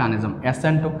which mechanism?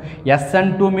 SN2.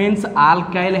 SN2 means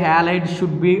alkyl halide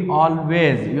should be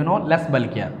always less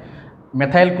bulkier.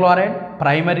 Methyl chloride,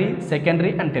 primary,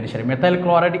 secondary and tertiary. Methyl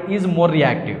chloride is more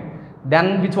reactive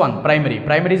than which one? Primary.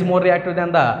 Primary is more reactive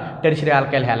than the tertiary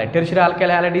alkyl halide. Tertiary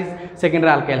alkyl halide is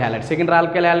secondary alkyl halide. Secondary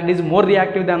alkyl halide is more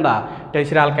reactive than the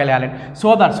tertiary alkyl halide.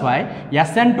 So that's why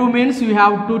SN2 means you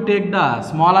have to take the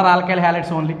smaller alkyl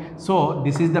halides only. So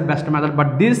this is the best method,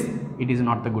 but this it is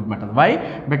not the good method. Why?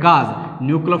 Because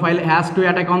nucleophile has to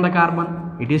attack on the carbon.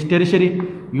 It is tertiary.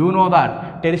 You know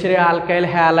that tertiary alkyl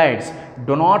halides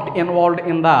do not involved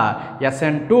in the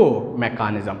SN2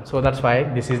 mechanism. So that's why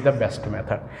this is the best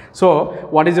method. So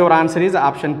what is your answer? Is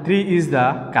option 3 is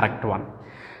the correct one.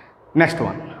 Next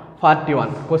one,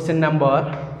 41. Question number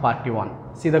 41.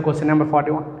 See the question number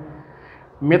 41.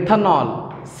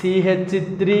 Methanol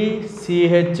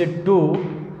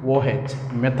CH3CH2OH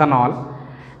methanol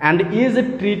and is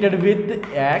treated with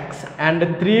X and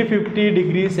 350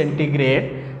 degrees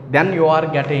centigrade, then you are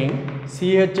getting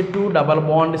CH2 double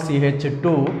bond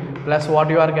CH2 plus what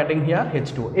you are getting here?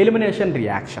 H2. Elimination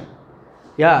reaction.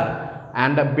 Here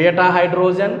and beta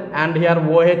hydrogen and here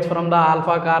OH from the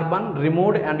alpha carbon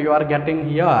removed and you are getting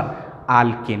here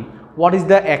alkene. What is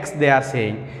the X they are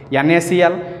saying?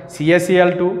 NaCl,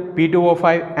 CaCl2,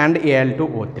 P2O5 and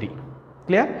Al2O3.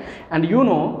 Clear? And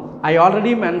I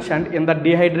already mentioned in the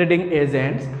dehydrating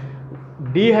agents,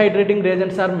 dehydrating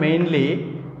reagents are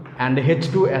mainly and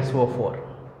H2SO4,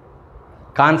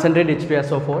 concentrate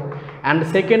H2SO4, and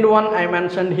second one I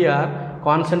mentioned here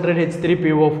concentrate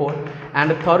H3PO4,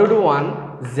 and third one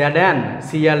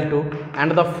ZnCl2,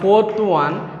 and the fourth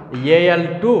one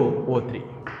Al2O3.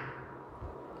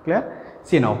 Clear?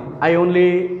 See now I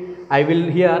will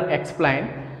here explain.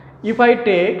 If I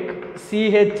take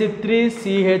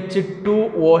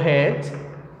CH3CH2OH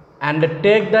and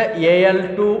take the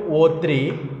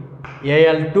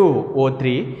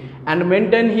Al2O3 and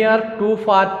maintain here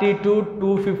 240 to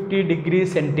 250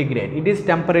 degrees centigrade. It is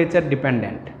temperature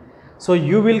dependent. So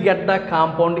you will get the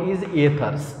compound is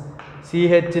ethers.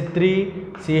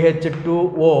 CH3,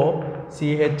 CH2O,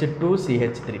 CH2,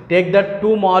 CH3. Take the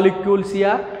 2 molecules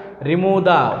here, remove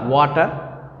the water,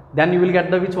 then you will get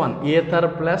the which one? Ether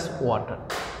plus water.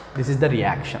 This is the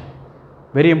reaction.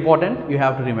 Very important, you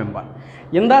have to remember.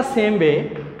 In the same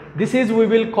way, this is we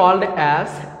will called as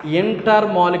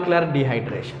intermolecular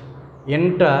dehydration.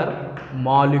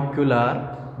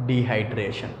 Intermolecular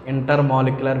dehydration.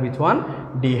 Intermolecular which one?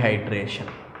 Dehydration.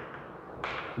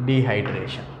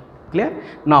 Dehydration. Clear?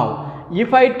 Now,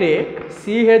 if I take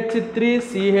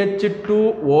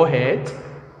CH3CH2OH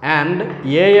and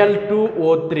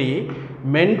Al2O3,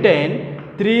 maintain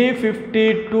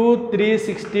 350 to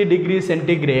 360 degrees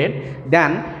centigrade,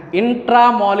 then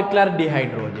intramolecular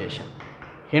dehydrogenation.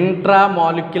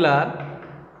 Intramolecular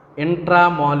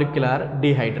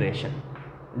dehydration.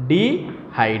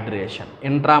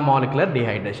 Intramolecular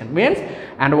dehydration means,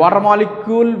 and water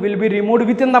molecule will be removed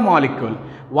within the molecule.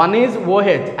 One is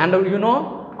OH, and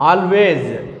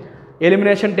always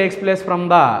elimination takes place from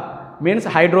the means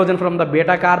hydrogen from the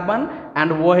beta carbon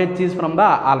and OH is from the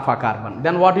alpha carbon.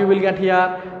 Then what you will get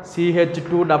here?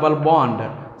 CH2 double bond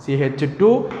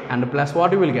CH2 and plus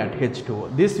what you will get?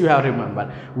 H2O. This you have to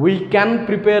remember. We can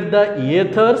prepare the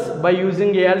ethers by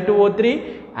using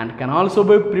Al2O3 and can also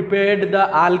be prepared the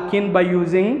alkene by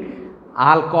using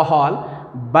alcohol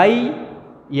by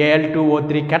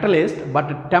Al2O3 catalyst,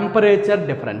 but temperature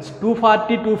difference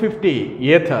 240 250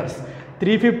 ethers,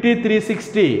 350,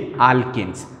 360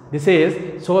 alkenes. This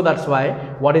is, so that's why,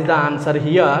 what is the answer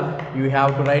here? You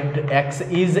have to write X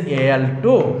is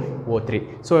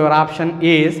Al2O3. So your option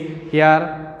is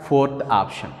here, fourth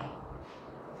option.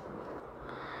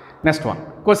 Next one,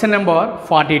 question number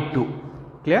 42.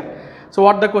 Clear? So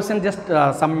what the question, just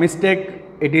some mistake,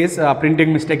 it is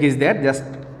printing mistake is there, just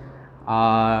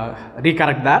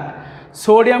recorrect that.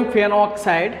 Sodium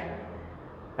phenoxide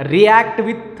react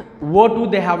with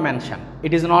O2 they have mentioned.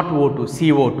 It is not O2,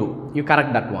 CO2. You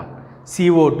correct that one.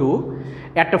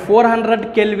 CO2 at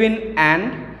 400 Kelvin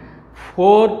and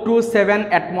 4 to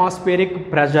 7 atmospheric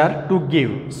pressure to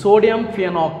give sodium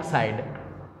phenoxide.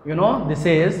 You know, this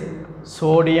is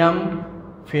sodium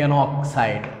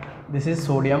phenoxide. This is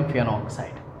sodium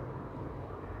phenoxide.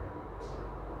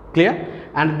 Clear?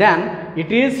 And then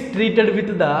it is treated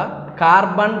with the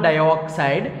carbon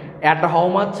dioxide at how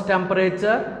much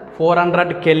temperature?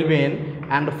 400 Kelvin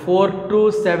and 4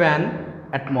 to 7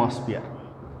 atmosphere.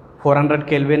 400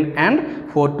 Kelvin and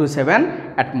 4 to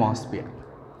 7 atmosphere.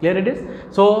 Clear it is?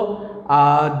 So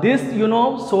this, you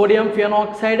know, sodium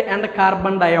phenoxide and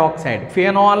carbon dioxide.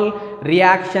 Phenol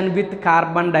reaction with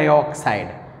carbon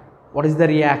dioxide. What is the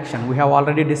reaction? We have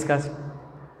already discussed.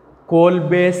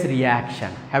 Coal-base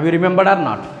reaction. Have you remembered or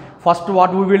not? First,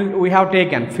 what we have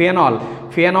taken? Phenol.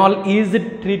 Phenol is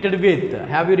treated with.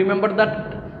 Have you remembered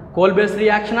that coal-base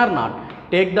reaction or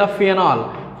not? Take the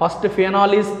phenol. First,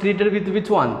 phenol is treated with which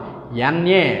one?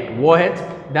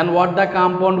 NaOH. Then what the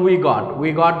compound we got?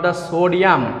 We got the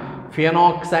sodium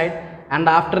phenoxide. And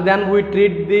after then we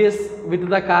treat this with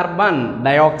the carbon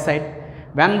dioxide.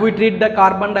 When we treat the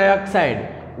carbon dioxide,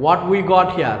 what we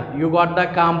got here? You got the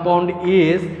compound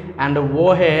is and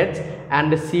OH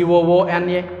and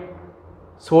COONA.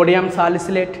 Sodium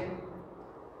salicylate.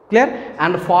 Clear?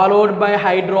 And followed by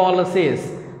hydrolysis,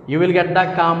 you will get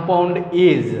the compound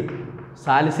is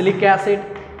salicylic acid,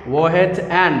 OH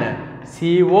and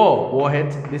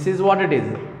COOH. This is what it is.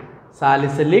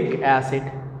 Salicylic acid.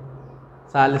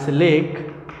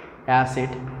 Salicylic acid.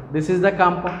 This is the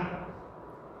compound.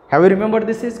 Have you remembered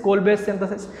this is coal-based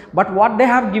synthesis? But what they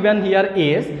have given here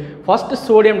is, first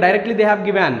sodium, directly they have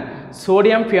given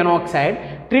sodium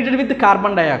phenoxide treated with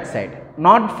carbon dioxide.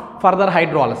 Not further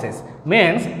hydrolysis,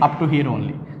 means up to here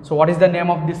only. So what is the name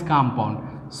of this compound?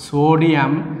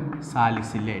 Sodium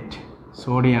salicylate.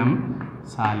 Sodium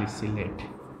salicylate.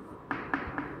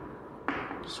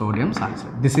 Sodium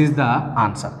salicylate. This is the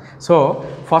answer. So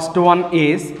first one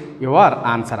is your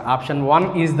answer. Option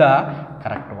 1 is the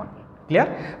correct one.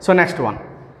 Clear? So next one.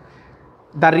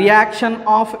 The reaction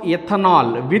of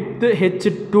ethanol with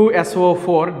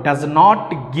H2SO4 does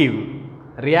not give.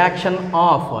 Reaction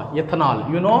of ethanol,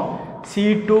 you know,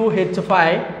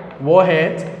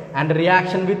 C2H5OH and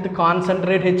reaction with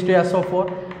concentrate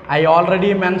H2SO4. I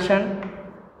already mentioned,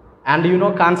 and you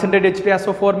know, concentrate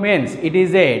H2SO4 means it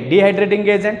is a dehydrating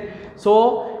agent.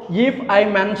 So if I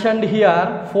mentioned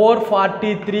here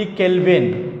 443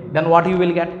 Kelvin, then what you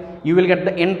will get? You will get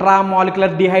the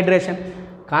intramolecular dehydration.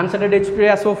 Concentrate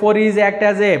H2SO4 is act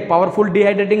as a powerful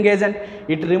dehydrating agent.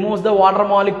 It removes the water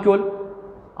molecule.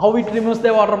 How it removes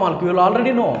the water molecule? You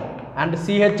already know. And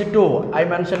CH2, I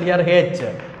mentioned here H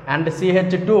and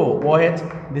CH2OH.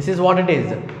 This is what it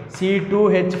is.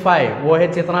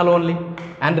 C2H5OH ethanol only.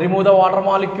 And remove the water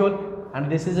molecule. And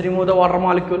this is remove the water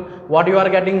molecule. What you are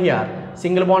getting here?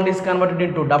 Single bond is converted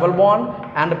into double bond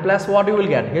and plus what you will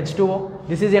get? H2O.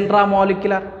 This is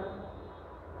intramolecular.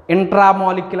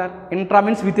 Intramolecular. Intra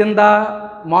means within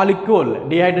the molecule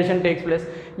dehydration takes place.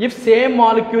 If same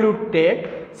molecule you take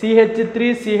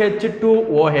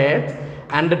CH3CH2OH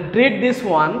and treat this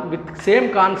one with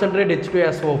same concentrate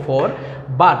H2SO4,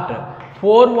 but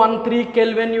 413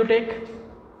 Kelvin you take,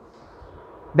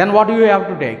 then what you have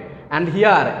to take? And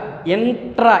here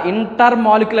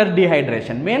intermolecular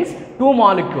dehydration means two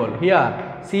molecule here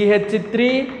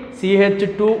CH3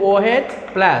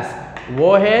 CH2OH plus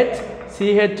OH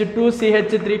CH2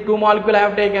 CH3, two molecule I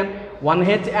have taken. One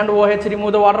H and OH,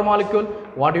 remove the water molecule.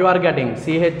 What you are getting?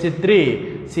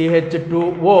 CH3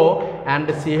 CH2O and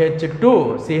CH2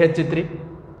 CH3.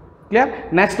 Clear?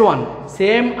 Next one,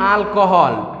 same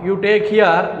alcohol you take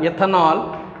here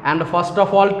ethanol and first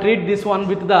of all treat this one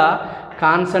with the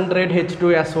concentrate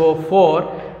H2SO4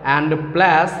 and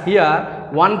plus here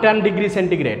 110 degree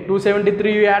centigrade,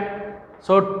 273 you add.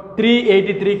 So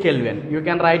 383 Kelvin. You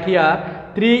can write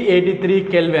here 383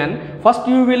 Kelvin. First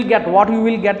you will get, what you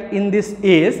will get in this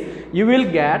is, you will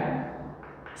get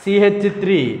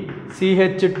CH3,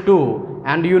 CH2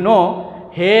 and you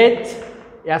know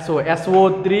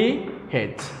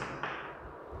SO3H.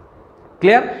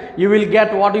 Clear? You will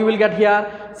get, what you will get here?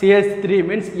 CH3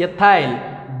 means ethyl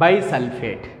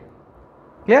bisulfate.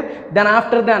 Clear? Then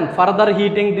after further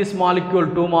heating this molecule,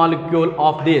 2 molecule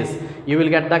of this, you will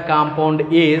get the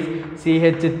compound is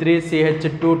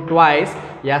CH3CH2 twice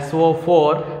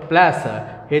SO4 plus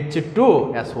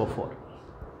H2SO4.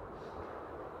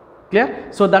 Clear?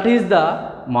 So that is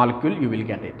the molecule, you will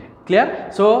get it. Clear?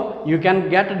 So you can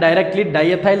get directly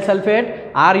diethyl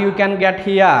sulfate, or you can get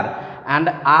here and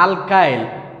alkyl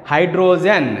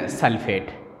hydrogen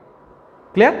sulfate.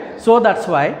 Clear? So that's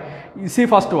why you see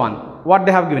first one, what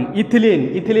they have given,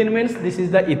 ethylene. Ethylene means this is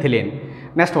the ethylene.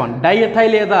 Next one,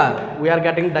 diethyl ether, we are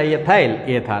getting diethyl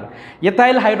ether.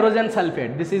 Ethyl hydrogen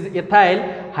sulfate, this is ethyl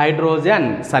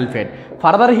hydrogen sulfate.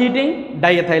 Further heating,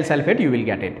 diethyl sulfate, you will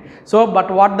get it. So but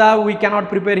what we cannot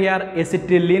prepare here,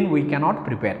 acetylene we cannot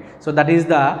prepare. So that is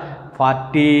the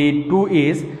 42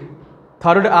 is,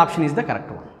 third option is the correct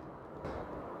one.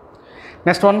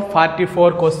 Next one,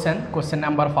 44 question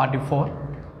number 44.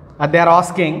 They are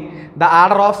asking the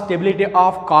order of stability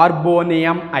of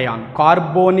carbonium ion.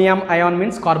 Carbonium ion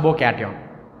means carbocation.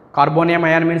 Carbonium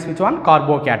ion means which one?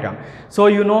 Carbocation. So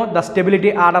you know the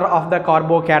stability order of the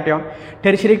carbocation.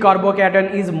 Tertiary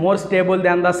carbocation is more stable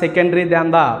than the secondary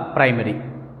than the primary.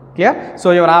 Clear?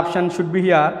 So your option should be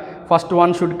here. First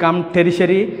one should come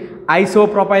tertiary.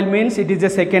 Isopropyl means it is a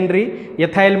secondary.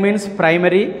 Ethyl means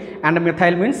primary, and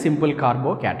methyl means simple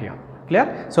carbocation.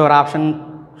 Clear? So our option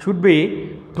should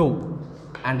be 2,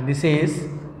 and this is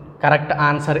correct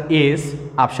answer is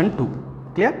option 2.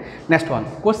 Clear? Next one,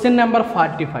 question number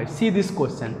 45. See this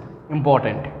question,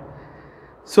 important.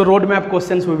 So roadmap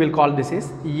questions we will call this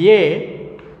is,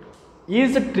 A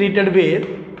is treated with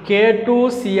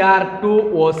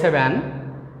K2Cr2O7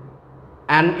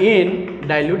 and in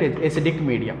dilute acidic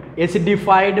medium,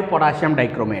 acidified potassium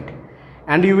dichromate,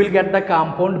 and you will get the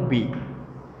compound B.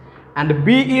 And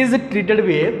B is treated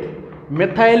with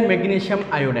methyl magnesium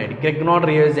iodide, Grignard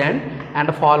reagent,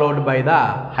 and followed by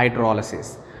the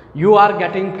hydrolysis. You are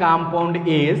getting compound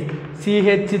is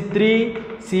CH3,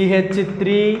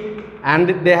 and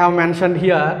they have mentioned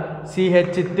here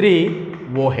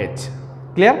CH3OH.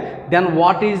 Clear? Then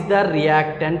what is the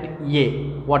reactant A?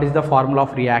 What is the formula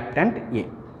of reactant A?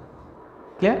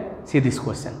 Clear? See this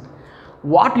question.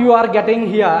 What you are getting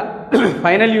here,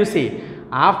 finally you see,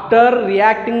 after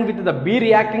reacting with the B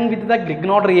reacting with the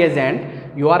Grignard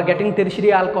reagent, you are getting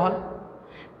tertiary alcohol.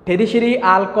 Tertiary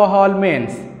alcohol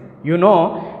means, you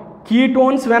know,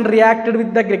 ketones when reacted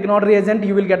with the Grignard reagent,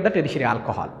 you will get the tertiary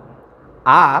alcohol.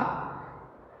 Or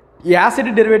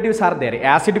acid derivatives are there,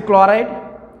 acid chloride,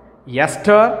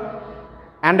 ester,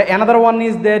 and another one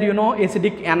is there, you know,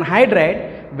 acidic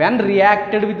anhydride. When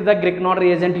reacted with the Grignard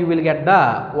reagent, you will get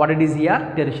the, what it is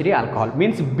here, tertiary alcohol.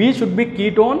 Means B should be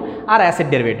ketone or acid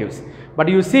derivatives. But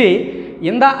you see,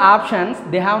 in the options,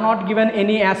 they have not given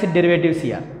any acid derivatives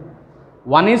here.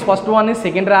 First one is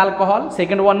secondary alcohol,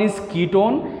 second one is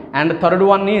ketone, and third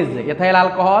one is ethyl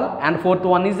alcohol, and fourth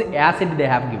one is acid they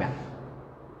have given.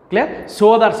 Clear?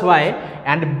 So that's why,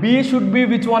 and B should be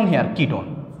which one here?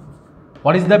 Ketone.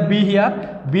 What is the B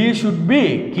here? B should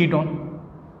be ketone.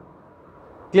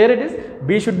 Clear it is?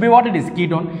 B should be what it is?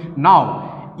 Ketone.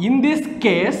 Now, in this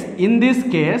case, in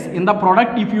the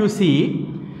product if you see,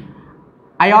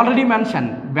 I already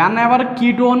mentioned, whenever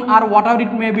ketone or whatever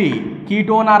it may be,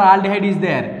 ketone or aldehyde is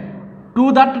there,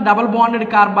 to that double bonded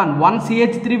carbon, one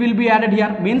CH3 will be added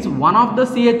here, means one of the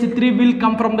CH3 will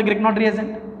come from the Grignard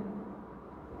reagent.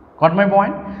 Got my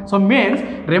point? So means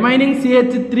remaining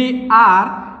CH3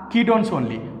 are ketones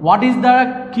only. What is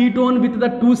the ketone with the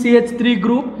 2 CH3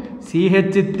 group?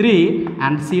 CH3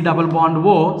 and C double bond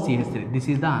O, CH3. This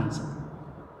is the answer.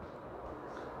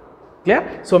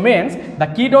 Clear? So means the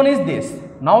ketone is this.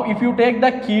 Now if you take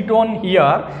the ketone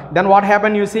here, then what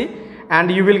happen you see, and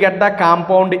you will get the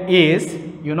compound is,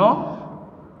 you know,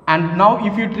 and now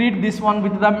if you treat this one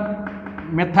with the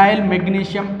methyl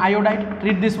magnesium iodide,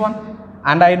 treat this one,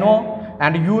 and I know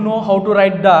and you know how to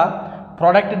write the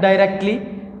product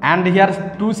directly, and here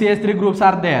 2 CH3 groups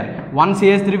are there, one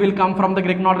CH3 will come from the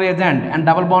Grignard reagent and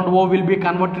double bond O will be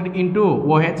converted into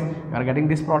OH, you are getting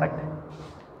this product.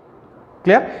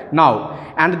 Clear? Now,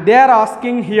 and they are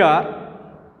asking here,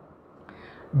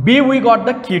 B we got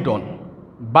the ketone,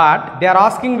 but they are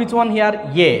asking which one here?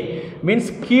 A,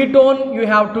 means ketone you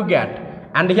have to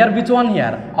get, and here which one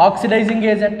here? Oxidizing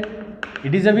agent.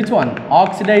 It is a which one?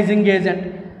 Oxidizing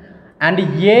agent, and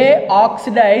A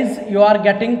oxidize you are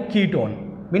getting ketone.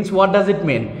 Means what does it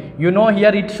mean? You know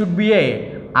here it should be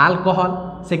a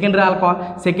alcohol, secondary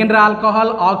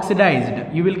alcohol oxidized,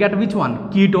 you will get which one?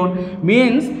 Ketone.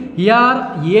 Means here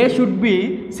A should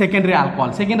be secondary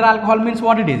alcohol means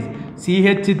what it is?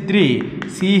 CH3,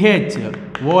 CH,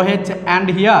 OH, and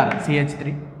here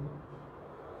CH3.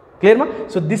 Clear ma?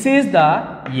 So this is the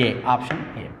A, option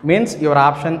A. Means your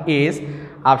option is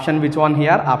option which one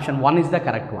here? Option 1 is the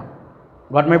correct one.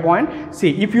 Got my point?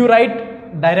 See, if you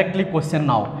write directly question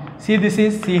now, see this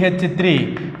is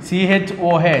CH3,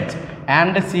 CHOH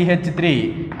and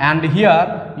CH3, and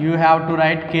here you have to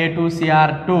write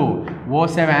K2Cr2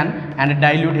 O7 and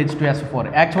dilute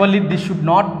H2SO4. Actually this should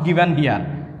not given here,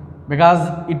 because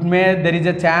there is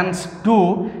a chance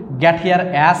to get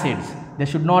here acids. They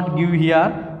should not give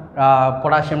here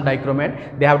potassium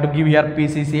dichromate. They have to give here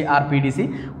PCC or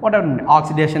PDC. Whatever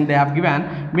oxidation they have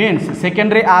given, means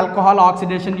secondary alcohol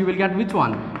oxidation you will get which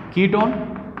one? Ketone,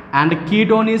 and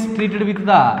ketone is treated with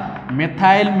the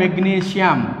methyl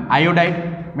magnesium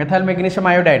iodide. Methyl magnesium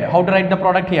iodide. How to write the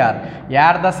product here?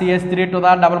 Add the CH3 to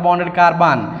the double bonded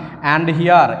carbon, and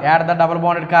here add the double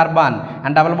bonded carbon,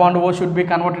 and double bond O should be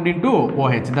converted into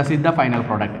OH. This is the final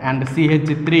product, and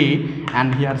CH3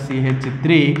 and here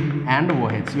CH3 and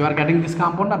OH. You are getting this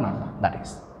compound or not? That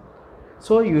is.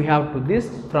 So you have to this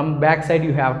from back side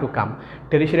you have to come.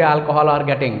 Tertiary alcohol are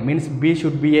getting, means B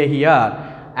should be a here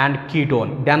and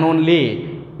ketone. Then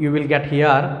only you will get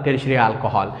here tertiary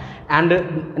alcohol.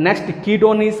 And next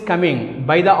ketone is coming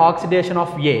by the oxidation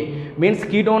of A. Means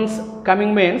ketones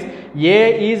coming means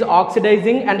A is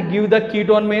oxidizing and give the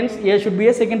ketone, means A should be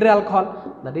a secondary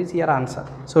alcohol. That is your answer.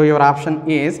 So your option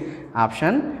is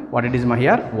option, what it is my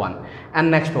here? 1. And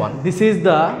next one. This is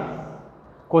the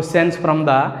questions from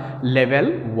the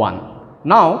level 1.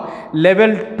 Now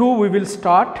level 2 we will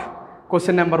start.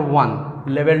 Question number 1.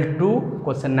 Level 2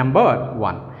 question number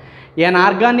 1. An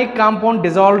organic compound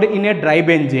dissolved in a dry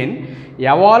benzene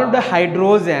evolved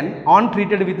hydrogen on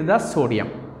treated with the sodium.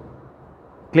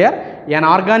 Clear? An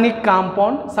organic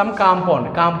compound, some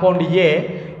compound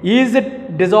A is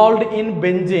dissolved in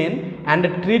benzene and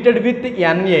treated with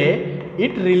Na,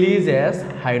 it releases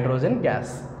hydrogen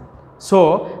gas.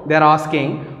 So they are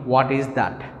asking what is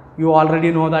that? You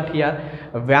already know that here,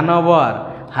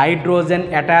 whenever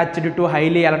hydrogen attached to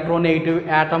highly electronegative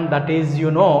atom, that is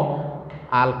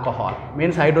alcohol,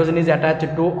 means hydrogen is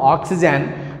attached to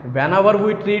oxygen. Whenever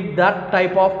we treat that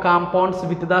type of compounds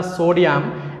with the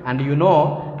sodium, and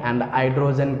and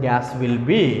hydrogen gas will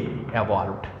be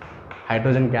evolved.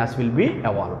 Hydrogen gas will be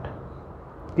evolved.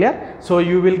 Clear? So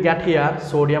you will get here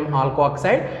sodium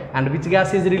alkoxide, and which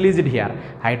gas is released here?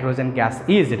 Hydrogen gas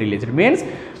is released. Means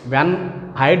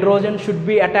when hydrogen should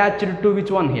be attached to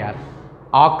which one here?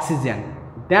 Oxygen.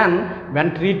 Then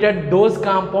when treated those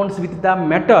compounds with the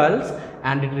metals,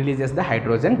 and it releases the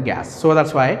hydrogen gas. So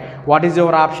that's why, what is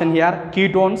your option here?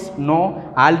 Ketones,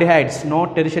 no. Aldehydes, no.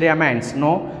 Tertiary amines,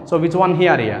 no. So which one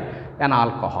here? An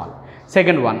alcohol.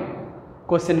 Second one,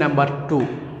 question number 2.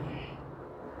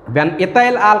 When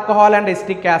ethyl alcohol and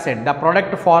acetic acid, the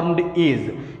product formed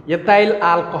is ethyl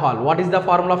alcohol. What is the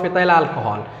formula of ethyl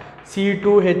alcohol?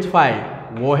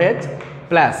 C2H5OH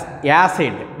plus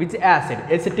acid. Which acid?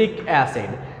 Acetic acid.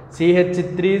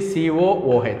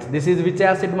 CH3COOH. This is which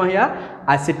acid ma here?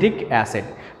 Acetic acid.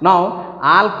 Now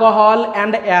alcohol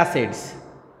and acids,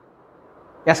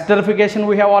 esterification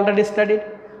we have already studied.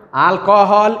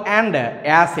 Alcohol and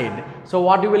acid. So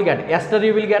what you will get? Ester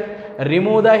you will get.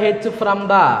 Remove the H from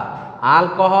the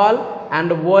alcohol and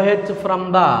OH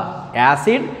from the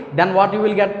acid. Then what you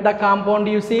will get? The compound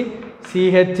you see,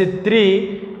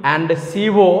 CH3 and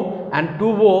CO, and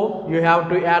 2O you have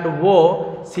to add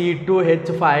O,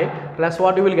 C2H5 plus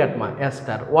what you will get ma?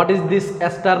 Ester. What is this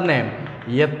ester name?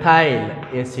 Ethyl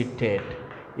acetate.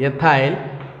 Ethyl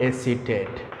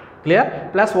acetate. Clear?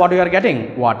 Plus what you are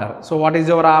getting? Water. So what is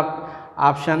your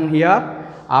option here?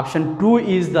 Option 2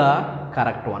 is the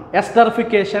correct one.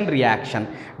 Esterification reaction.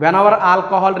 Whenever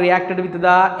alcohol reacted with the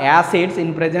acids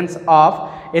in presence of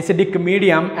acidic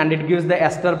medium and it gives the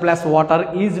ester plus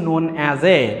water is known as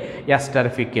a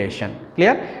esterification.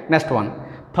 Clear? Next one.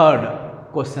 Third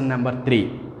question number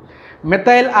 3.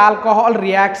 Methyl alcohol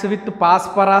reacts with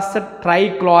phosphorus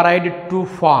trichloride to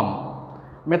form.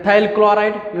 Methyl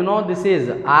chloride, this is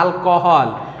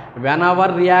alcohol.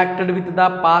 Whenever reacted with the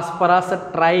phosphorus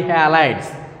trihalides,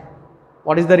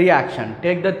 what is the reaction?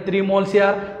 Take the 3 moles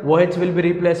here, OH will be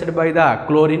replaced by the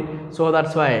chlorine. So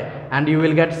that's why, and you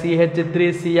will get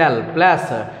CH3Cl plus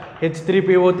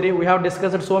H3PO3. We have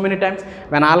discussed so many times.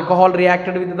 When alcohol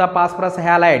reacted with the phosphorus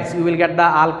halides, you will get the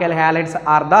alkyl halides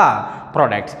are the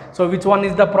products. So which one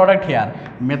is the product here?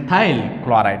 Methyl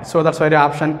chloride. So that's why the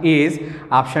option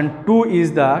 2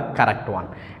 is the correct one.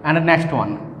 And the next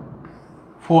one,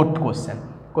 fourth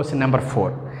question number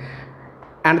 4.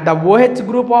 And the OH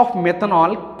group of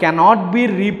methanol cannot be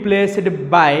replaced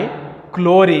by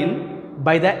chlorine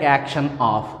by the action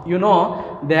of,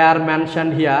 they are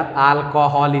mentioned here,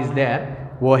 alcohol is there,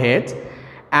 OH,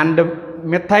 and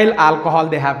methyl alcohol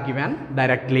they have given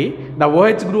directly. The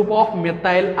OH group of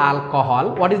methyl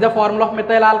alcohol, what is the formula of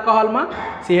methyl alcohol ma?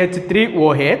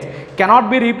 CH3OH cannot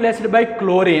be replaced by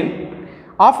chlorine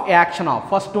of action of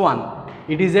first one,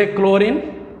 it is a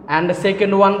chlorine, and the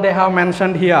second one they have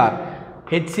mentioned here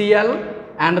HCl,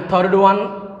 and third one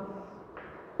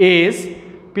is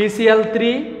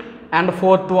PCl3, and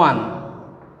fourth one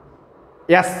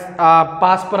yes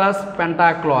phosphorus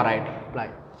pentachloride.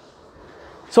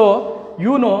 So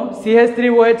you know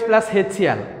CH3OH plus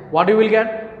HCl, what you will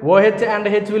get? OH and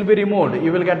H will be removed,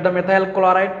 you will get the methyl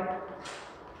chloride,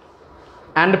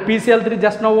 and PCl3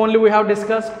 just now only we have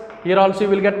discussed, here also you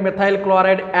will get methyl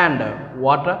chloride and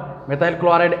water, methyl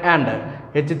chloride and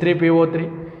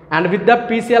H3PO3, and with the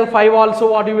PCl5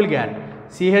 also what you will get?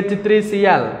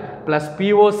 CH3Cl plus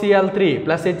POCl3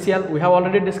 plus HCl, we have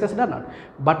already discussed or not,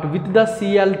 but with the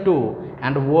Cl2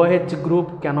 and OH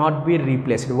group cannot be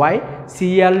replaced. Why?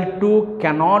 Cl2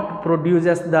 cannot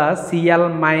produces the Cl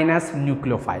minus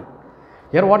nucleophile.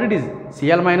 Here what it is?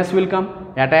 Cl minus will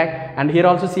come, attack, and here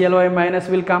also Cl minus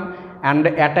will come and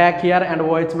attack here, and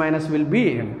OH minus will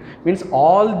be in. Means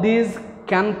all these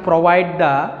can provide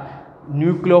the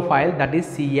nucleophile, that is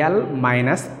Cl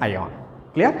minus ion.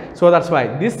 Clear? So that's why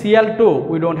this Cl2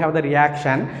 we don't have the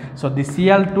reaction, so the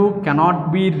Cl2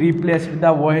 cannot be replaced with the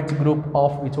OH group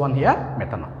of which one here?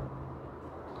 Methanol.